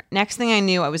other. Next thing I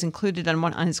knew, I was included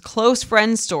on his close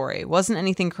friend's story. Wasn't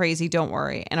anything crazy, don't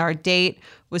worry. And our date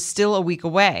was still a week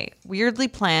away. Weirdly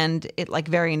planned it like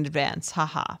very in advance.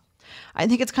 Haha. I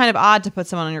think it's kind of odd to put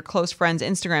someone on your close friend's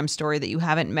Instagram story that you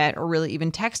haven't met or really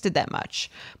even texted that much.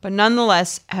 But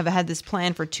nonetheless, have had this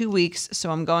plan for 2 weeks, so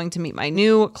I'm going to meet my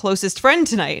new closest friend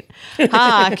tonight.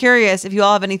 Curious if you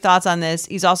all have any thoughts on this.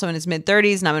 He's also in his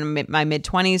mid-30s and I'm in my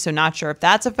mid-20s, so not sure if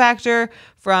that's a factor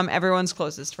from everyone's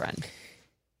closest friend.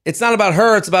 It's not about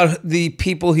her. It's about the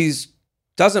people he's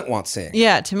doesn't want seeing.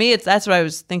 Yeah, to me, that's what I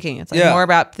was thinking. It's like more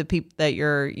about the people that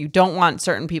you don't want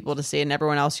certain people to see and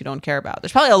everyone else you don't care about.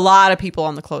 There's probably a lot of people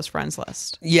on the close friends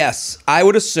list. Yes, I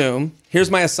would assume. Here's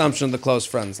my assumption of the close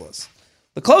friends list.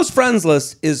 The close friends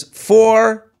list is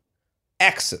for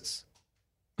exes.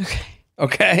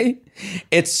 Okay?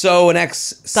 It's so an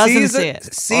ex sees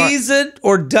it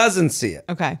or doesn't see it.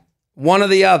 Okay. One or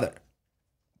the other.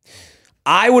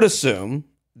 I would assume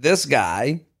this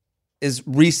guy is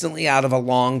recently out of a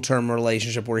long-term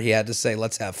relationship where he had to say,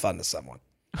 let's have fun to someone.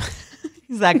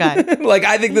 He's that guy. Like,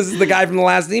 I think this is the guy from the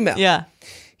last email. Yeah.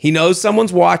 He knows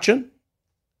someone's watching.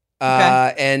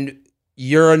 And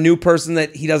you're a new person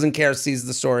that he doesn't care sees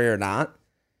the story or not.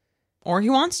 Or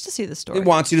he wants to see the story. He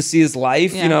wants you to see his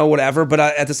life, whatever. But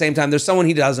at the same time, there's someone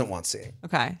he doesn't want seeing.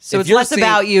 Okay. So If it's you're less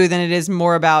about you than it is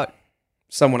more about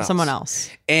someone else.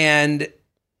 And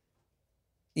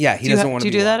yeah, he doesn't want to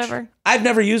be Do you do that watched. ever? I've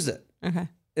never used it. Okay.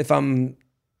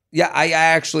 I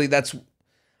actually, I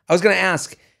was going to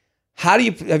ask, have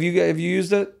you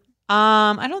used it?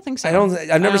 I don't think so.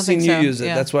 I've never seen you use it.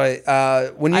 Yeah. That's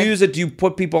why, when you use it, do you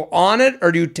put people on it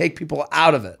or do you take people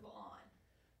out of it?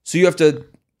 So you have to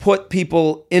put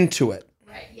people into it.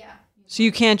 Right, yeah. So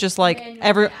you can't just like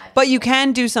but you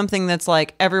can do something that's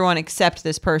like everyone except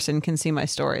this person can see my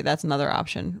story. That's another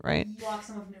option, right? Block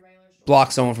someone from the regular story.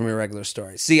 Block someone from your regular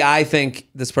story. See, I think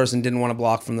this person didn't want to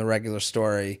block from the regular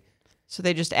story. So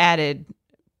they just added.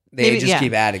 They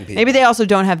keep adding people. Maybe they also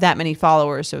don't have that many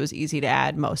followers, so it was easy to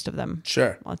add most of them.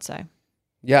 Sure. Let's say.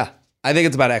 Yeah. I think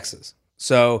it's about exes.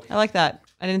 So I like that.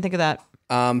 I didn't think of that.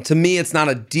 to me, it's not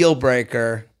a deal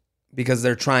breaker because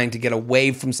they're trying to get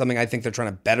away from something. I think they're trying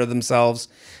to better themselves.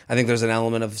 I think there's an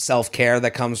element of self-care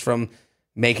that comes from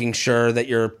making sure that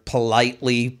you're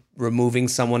politely removing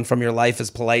someone from your life as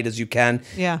polite as you can.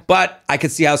 Yeah. But I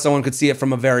could see how someone could see it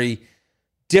from a very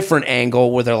different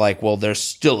angle where they're like, well, they're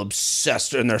still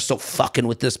obsessed and they're still fucking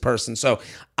with this person. So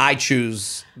I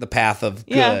choose the path of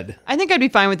good. I think I'd be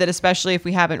fine with it, especially if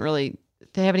they haven't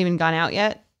even gone out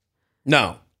yet.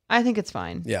 No. I think it's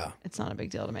fine. Yeah. It's not a big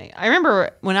deal to me. I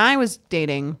remember when I was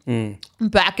dating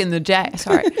back in the day,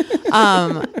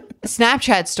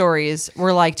 Snapchat stories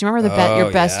were like, do you remember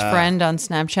your best friend on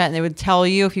Snapchat? And they would tell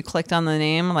you if you clicked on the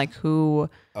name, like who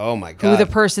the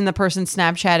person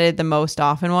Snapchatted the most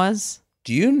often was.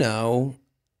 Do you know,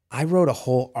 I wrote a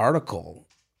whole article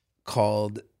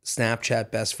called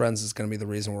Snapchat best friends is going to be the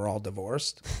reason we're all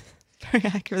divorced. Very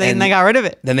accurate. And they got rid of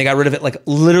it. Then they got rid of it like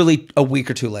literally a week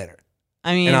or two later.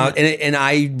 I mean, and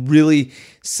I really,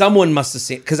 someone must have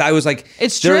seen, because I was like,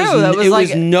 it's true. It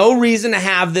was no reason to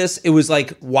have this. It was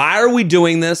like, why are we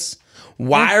doing this?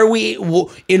 Why are we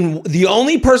the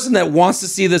only person that wants to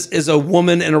see this is a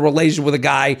woman in a relationship with a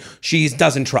guy she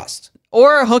doesn't trust.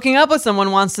 Or hooking up with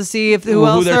someone wants to see who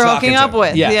else they're hooking up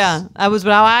with. Yes. Yeah. That was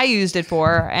how I used it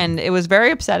for, and it was very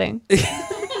upsetting.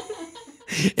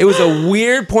 It was a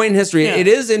weird point in history. Yeah. It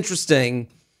is interesting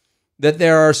that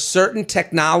there are certain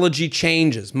technology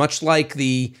changes, much like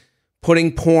the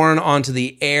putting porn onto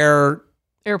the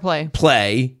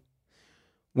AirPlay,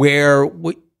 where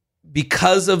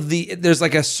because of there's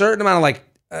like a certain amount of like,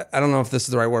 I don't know if this is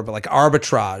the right word, but like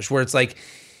arbitrage, where it's like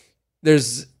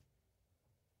there's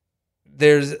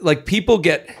like people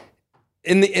get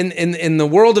in the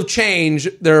world of change,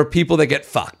 there are people that get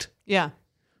fucked. Yeah.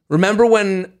 Remember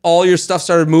when all your stuff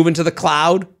started moving to the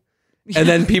cloud? And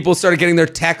then people started getting their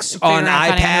texts on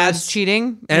iPads,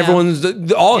 cheating, and everyone's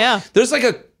there's like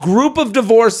a group of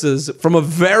divorces from a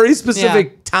very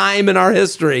specific time in our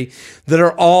history that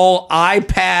are all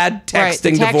iPad texting.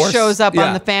 The text divorce shows up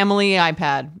on the family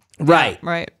iPad.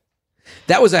 Right.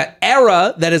 That was an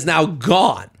era that is now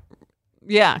gone.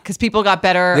 Yeah, because people got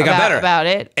better. About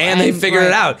it, and they figured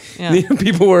it out. Yeah.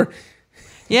 People were.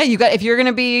 Yeah, if you're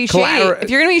gonna be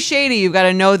shady, you've got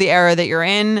to know the era that you're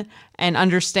in and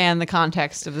understand the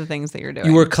context of the things that you're doing.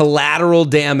 You were collateral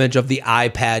damage of the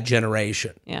iPad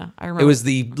generation. Yeah, I remember. It was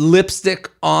the lipstick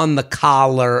on the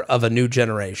collar of a new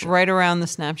generation. Right around the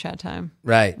Snapchat time.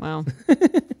 Right. Wow.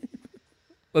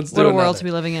 Let's do what a world to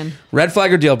be living in. Red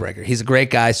flag or deal breaker. He's a great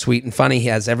guy, sweet and funny. He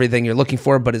has everything you're looking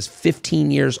for, but is 15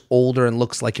 years older and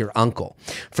looks like your uncle.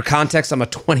 For context, I'm a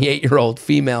 28-year-old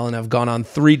female and I've gone on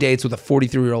 3 dates with a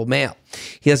 43-year-old male.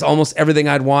 He has almost everything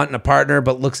I'd want in a partner,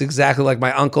 but looks exactly like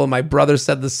my uncle, and my brother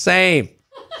said the same.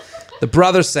 The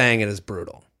brother saying it is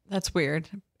brutal. That's weird.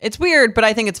 It's weird, but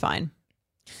I think it's fine.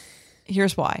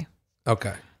 Here's why.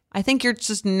 Okay. I think you're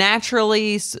just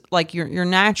naturally, like your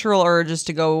natural urge is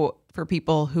to go for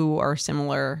people who are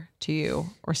similar to you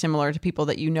or similar to people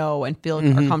that you know and feel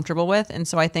are comfortable with. And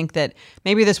so I think that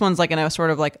maybe this one's like in a sort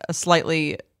of like a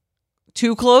slightly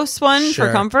too close one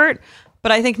for comfort.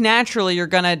 But I think naturally you're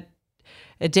going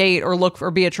to date or look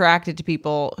or be attracted to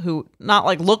people who not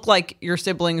like look like your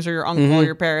siblings or your uncle or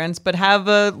your parents, but have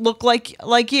a look like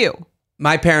you.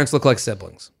 My parents look like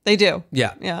siblings. They do.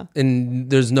 Yeah. Yeah. And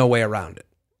there's no way around it.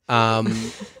 But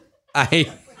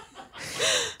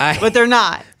they're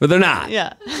not.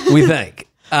 Yeah. We think.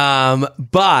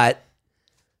 But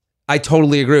I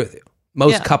totally agree with you.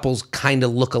 Most couples kind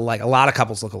of look alike. A lot of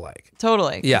couples look alike.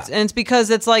 Totally. Yeah. And it's because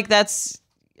it's like that's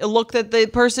a look that the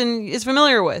person is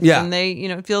familiar with. Yeah. And they,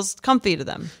 it feels comfy to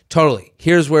them. Totally.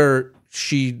 Here's where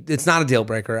it's not a deal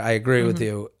breaker. I agree with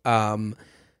you.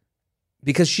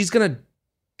 Because she's going to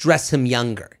dress him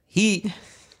younger.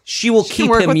 She will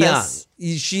keep him young.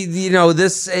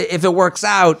 This, if it works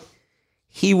out,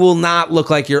 he will not look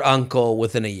like your uncle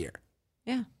within a year.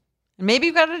 Yeah. And maybe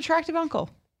you've got an attractive uncle.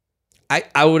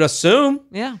 I would assume.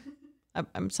 Yeah.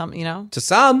 I'm some, To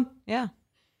some. Yeah.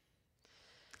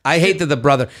 I hate that the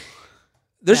brother.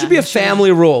 There should be a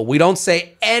family rule. We don't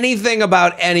say anything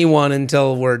about anyone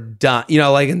until we're done.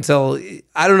 Until,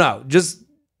 I don't know. Just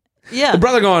the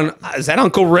brother going, is that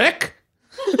Uncle Rick?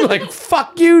 Like,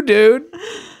 fuck you, dude.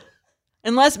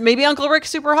 Unless maybe Uncle Rick's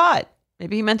super hot.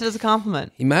 Maybe he meant it as a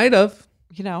compliment. He might have.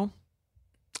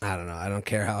 I don't know. I don't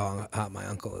care how hot my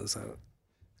uncle is.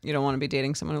 You don't want to be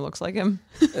dating someone who looks like him?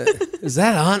 Is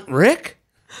that Aunt Rick?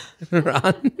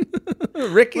 Aunt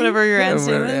Ricky? Whatever your aunt's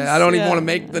name is. I don't even want to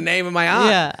make the name of my aunt.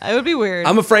 Yeah, it would be weird.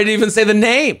 I'm afraid to even say the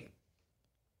name.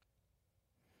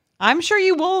 I'm sure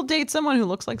you will date someone who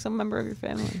looks like some member of your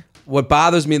family. What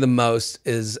bothers me the most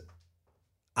is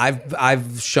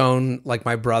I've shown like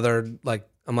my brother, like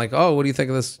I'm like, oh, what do you think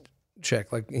of this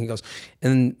chick? Like he goes,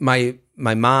 and my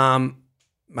mom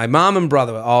and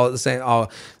brother all the same.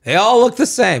 They all look the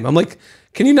same. I'm like,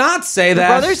 can you not say that?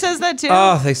 Your brother says that too.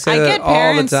 Oh, they say that all the time. I get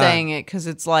parents saying it because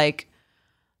it's like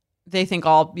they think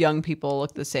all young people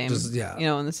look the same.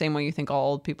 In the same way you think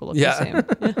all old people look the same.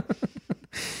 Yeah.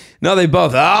 No, they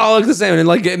both all look the same, and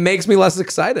like it makes me less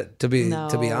excited to be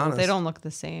honest. They don't look the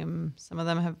same. Some of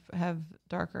them have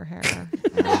darker hair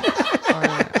or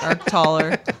are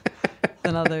taller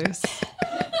than others.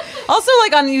 Also,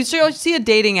 like you see a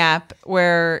dating app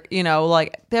where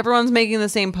like everyone's making the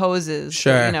same poses.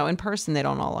 Sure. But, in person they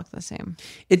don't all look the same.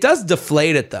 It does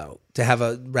deflate it though to have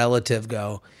a relative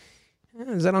go,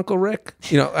 is that Uncle Rick?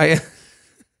 She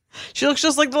looks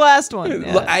just like the last one.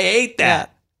 Yeah. I hate that.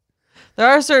 Yeah. There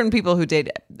are certain people who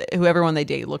everyone they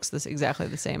date looks exactly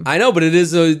the same. I know, but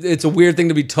it's a weird thing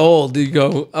to be told. You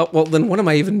go, oh, well, then what am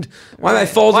I even? Why am I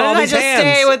folding all these hands? Why did I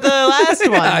just stay with the last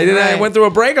one? I went through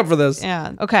a breakup for this.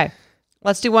 Yeah. Okay.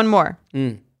 Let's do one more.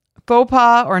 Faux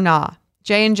pas or nah?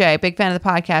 J&J, big fan of the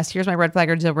podcast. Here's my red flag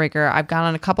or deal breaker. I've gone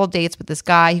on a couple dates with this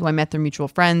guy who I met through mutual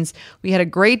friends. We had a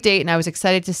great date and I was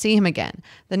excited to see him again.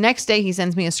 The next day, he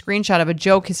sends me a screenshot of a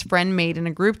joke his friend made in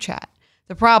a group chat.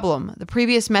 The problem, the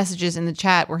previous messages in the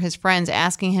chat were his friends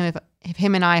asking him if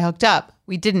him and I hooked up.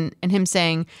 We didn't. And him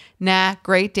saying, nah,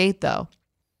 great date though.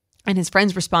 And his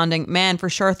friends responding, man, for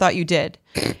sure thought you did.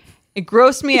 It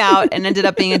grossed me out and ended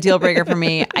up being a deal breaker for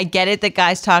me. I get it that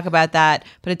guys talk about that,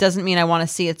 but it doesn't mean I want to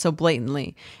see it so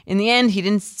blatantly. In the end, he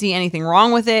didn't see anything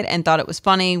wrong with it and thought it was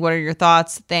funny. What are your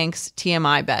thoughts? Thanks,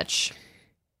 TMI Betch.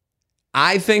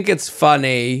 I think it's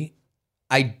funny.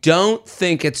 I don't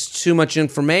think it's too much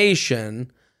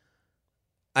information.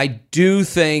 I do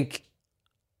think...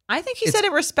 I think he said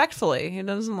it respectfully. He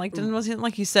wasn't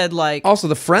like he said like... Also,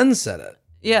 the friend said it.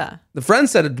 Yeah. The friend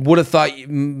said it would have thought,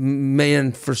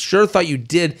 man, for sure thought you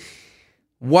did.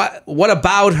 What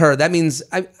about her? That means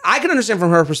I can understand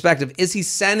from her perspective. Is he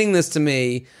sending this to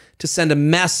me to send a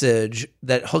message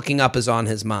that hooking up is on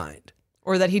his mind?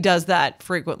 Or that he does that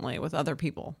frequently with other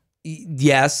people?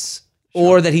 Yes. Sure.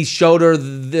 Or that he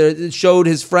showed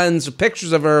his friends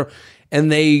pictures of her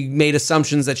and they made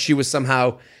assumptions that she was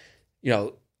somehow,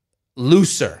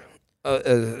 looser,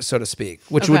 so to speak,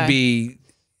 which would be...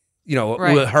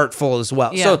 right. hurtful as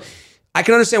well. Yeah. So I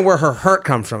can understand where her hurt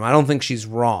comes from. I don't think she's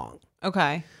wrong.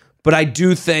 Okay. But I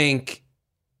do think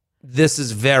this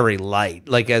is very light,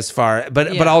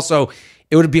 but also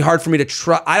it would be hard for me to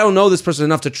trust. I don't know this person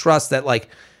enough to trust that,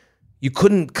 you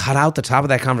couldn't cut out the top of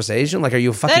that conversation. Are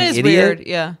you a fucking idiot? That is weird.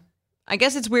 Yeah. I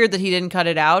guess it's weird that he didn't cut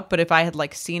it out, but if I had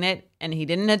seen it and he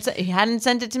hadn't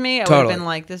sent it to me, I would have been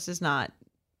like, this is not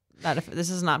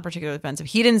particularly offensive.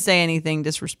 He didn't say anything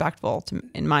disrespectful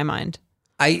in my mind.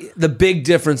 The big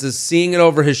difference is seeing it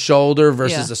over his shoulder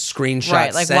versus a screenshot.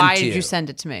 Right, sent why to did you. You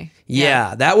send it to me?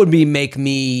 Yeah, that would make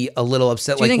me a little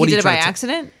upset. Do you think he did it by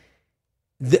accident?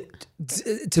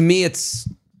 To me, it's.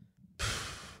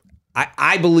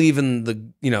 I believe in the.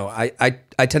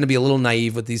 I tend to be a little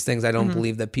naive with these things. I don't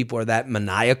believe that people are that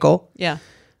maniacal. Yeah,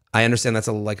 I understand that's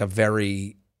a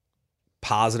very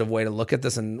positive way to look at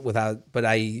this, but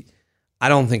I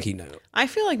don't think he knew. I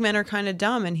feel like men are kind of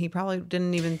dumb, and he probably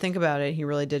didn't even think about it. He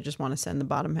really did just want to send the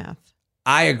bottom half.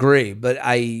 I agree, but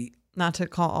not to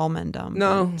call all men dumb.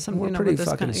 No, we're pretty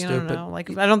fucking stupid.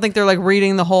 I don't think they're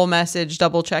reading the whole message,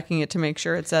 double checking it to make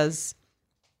sure it says.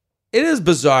 It is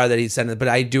bizarre that he sent it, but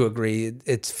I do agree.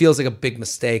 It feels like a big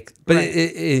mistake. But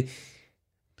right.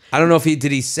 I don't know if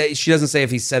did he say, she doesn't say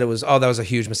if he said it was, that was a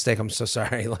huge mistake. I'm so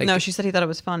sorry. No, she said he thought it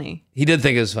was funny. He did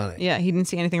think it was funny. Yeah, he didn't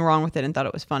see anything wrong with it and thought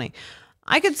it was funny.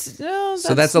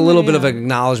 So that's a little bit of an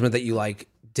acknowledgement that you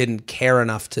didn't care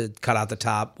enough to cut out the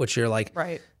top, which you're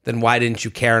right. Then why didn't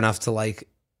you care enough to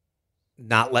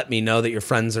not let me know that your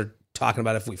friends are talking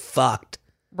about if we fucked?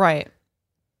 Right.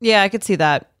 Yeah, I could see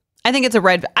that. I think it's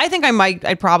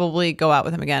I'd probably go out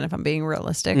with him again if I'm being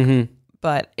realistic. Mm-hmm.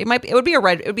 But it would be a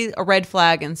red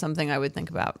flag and something I would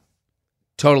think about.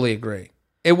 Totally agree.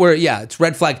 It's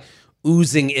red flag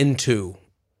oozing into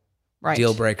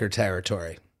deal breaker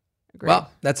territory. Agreed.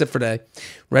 Well, that's it for today.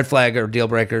 Red flag or deal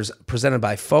breakers presented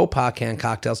by Faux Pas Canned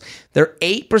Cocktails. They're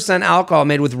 8% alcohol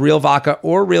made with real vodka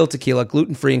or real tequila,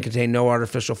 gluten-free and contain no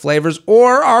artificial flavors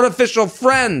or artificial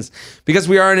friends because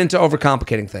we aren't into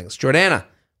overcomplicating things. Jordana.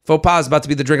 Faux Pas is about to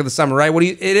be the drink of the summer, right?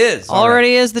 It is.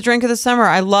 Already is the drink of the summer.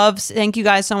 Thank you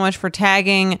guys so much for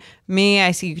tagging me.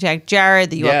 I see you tagged Jared,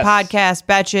 the UF podcast,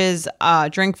 Betches,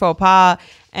 Drink Faux Pas.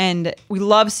 And we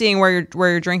love seeing where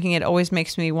you're drinking. It always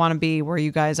makes me want to be where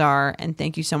you guys are. And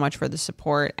thank you so much for the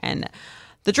support. And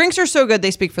the drinks are so good,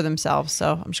 they speak for themselves.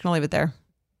 So I'm just going to leave it there.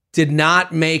 Did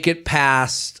not make it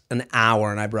past an hour,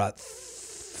 and I brought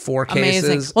 4 cases.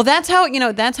 Amazing. Well, that's how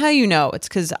you know. It's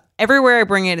because everywhere I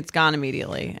bring it, it's gone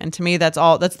immediately. And to me, that's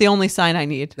the only sign I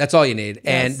need. That's all you need.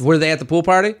 Yes. And were they at the pool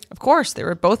party? Of course. They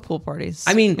were at both pool parties.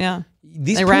 I mean, yeah.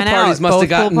 These pool parties must have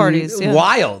gotten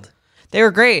wild. They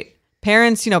were great.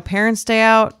 Parents stay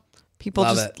out. People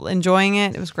enjoying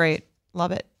it. It was great.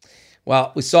 Love it.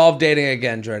 Well, we solved dating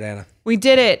again, Jordana. We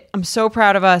did it. I'm so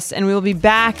proud of us. And we will be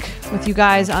back with you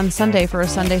guys on Sunday for a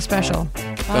Sunday special.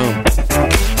 Bye.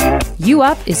 Boom. You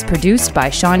Up is produced by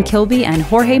Sean Kilby and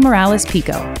Jorge Morales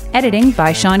Pico. Editing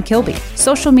by Sean Kilby.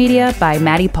 Social media by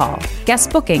Maddie Paul.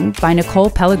 Guest booking by Nicole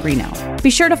Pellegrino. Be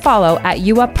sure to follow at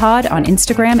UUpPod on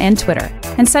Instagram and Twitter.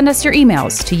 And send us your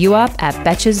emails to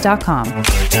youup@betches.com.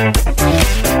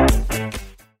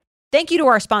 Thank you to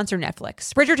our sponsor,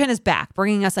 Netflix. Bridgerton is back,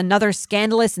 bringing us another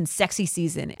scandalous and sexy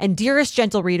season. And dearest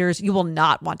gentle readers, you will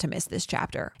not want to miss this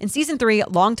chapter. In season 3,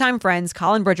 longtime friends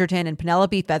Colin Bridgerton and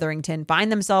Penelope Featherington find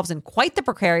themselves in quite the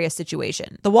precarious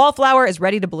situation. The wallflower is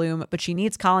ready to bloom, but she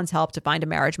needs Colin's help to find a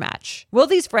marriage match. Will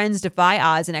these friends defy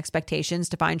odds and expectations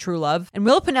to find true love? And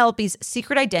will Penelope's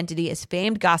secret identity as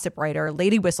famed gossip writer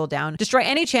Lady Whistledown destroy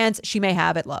any chance she may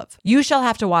have at love? You shall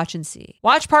have to watch and see.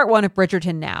 Watch part 1 of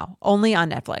Bridgerton now, only on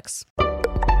Netflix.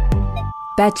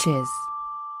 Betches.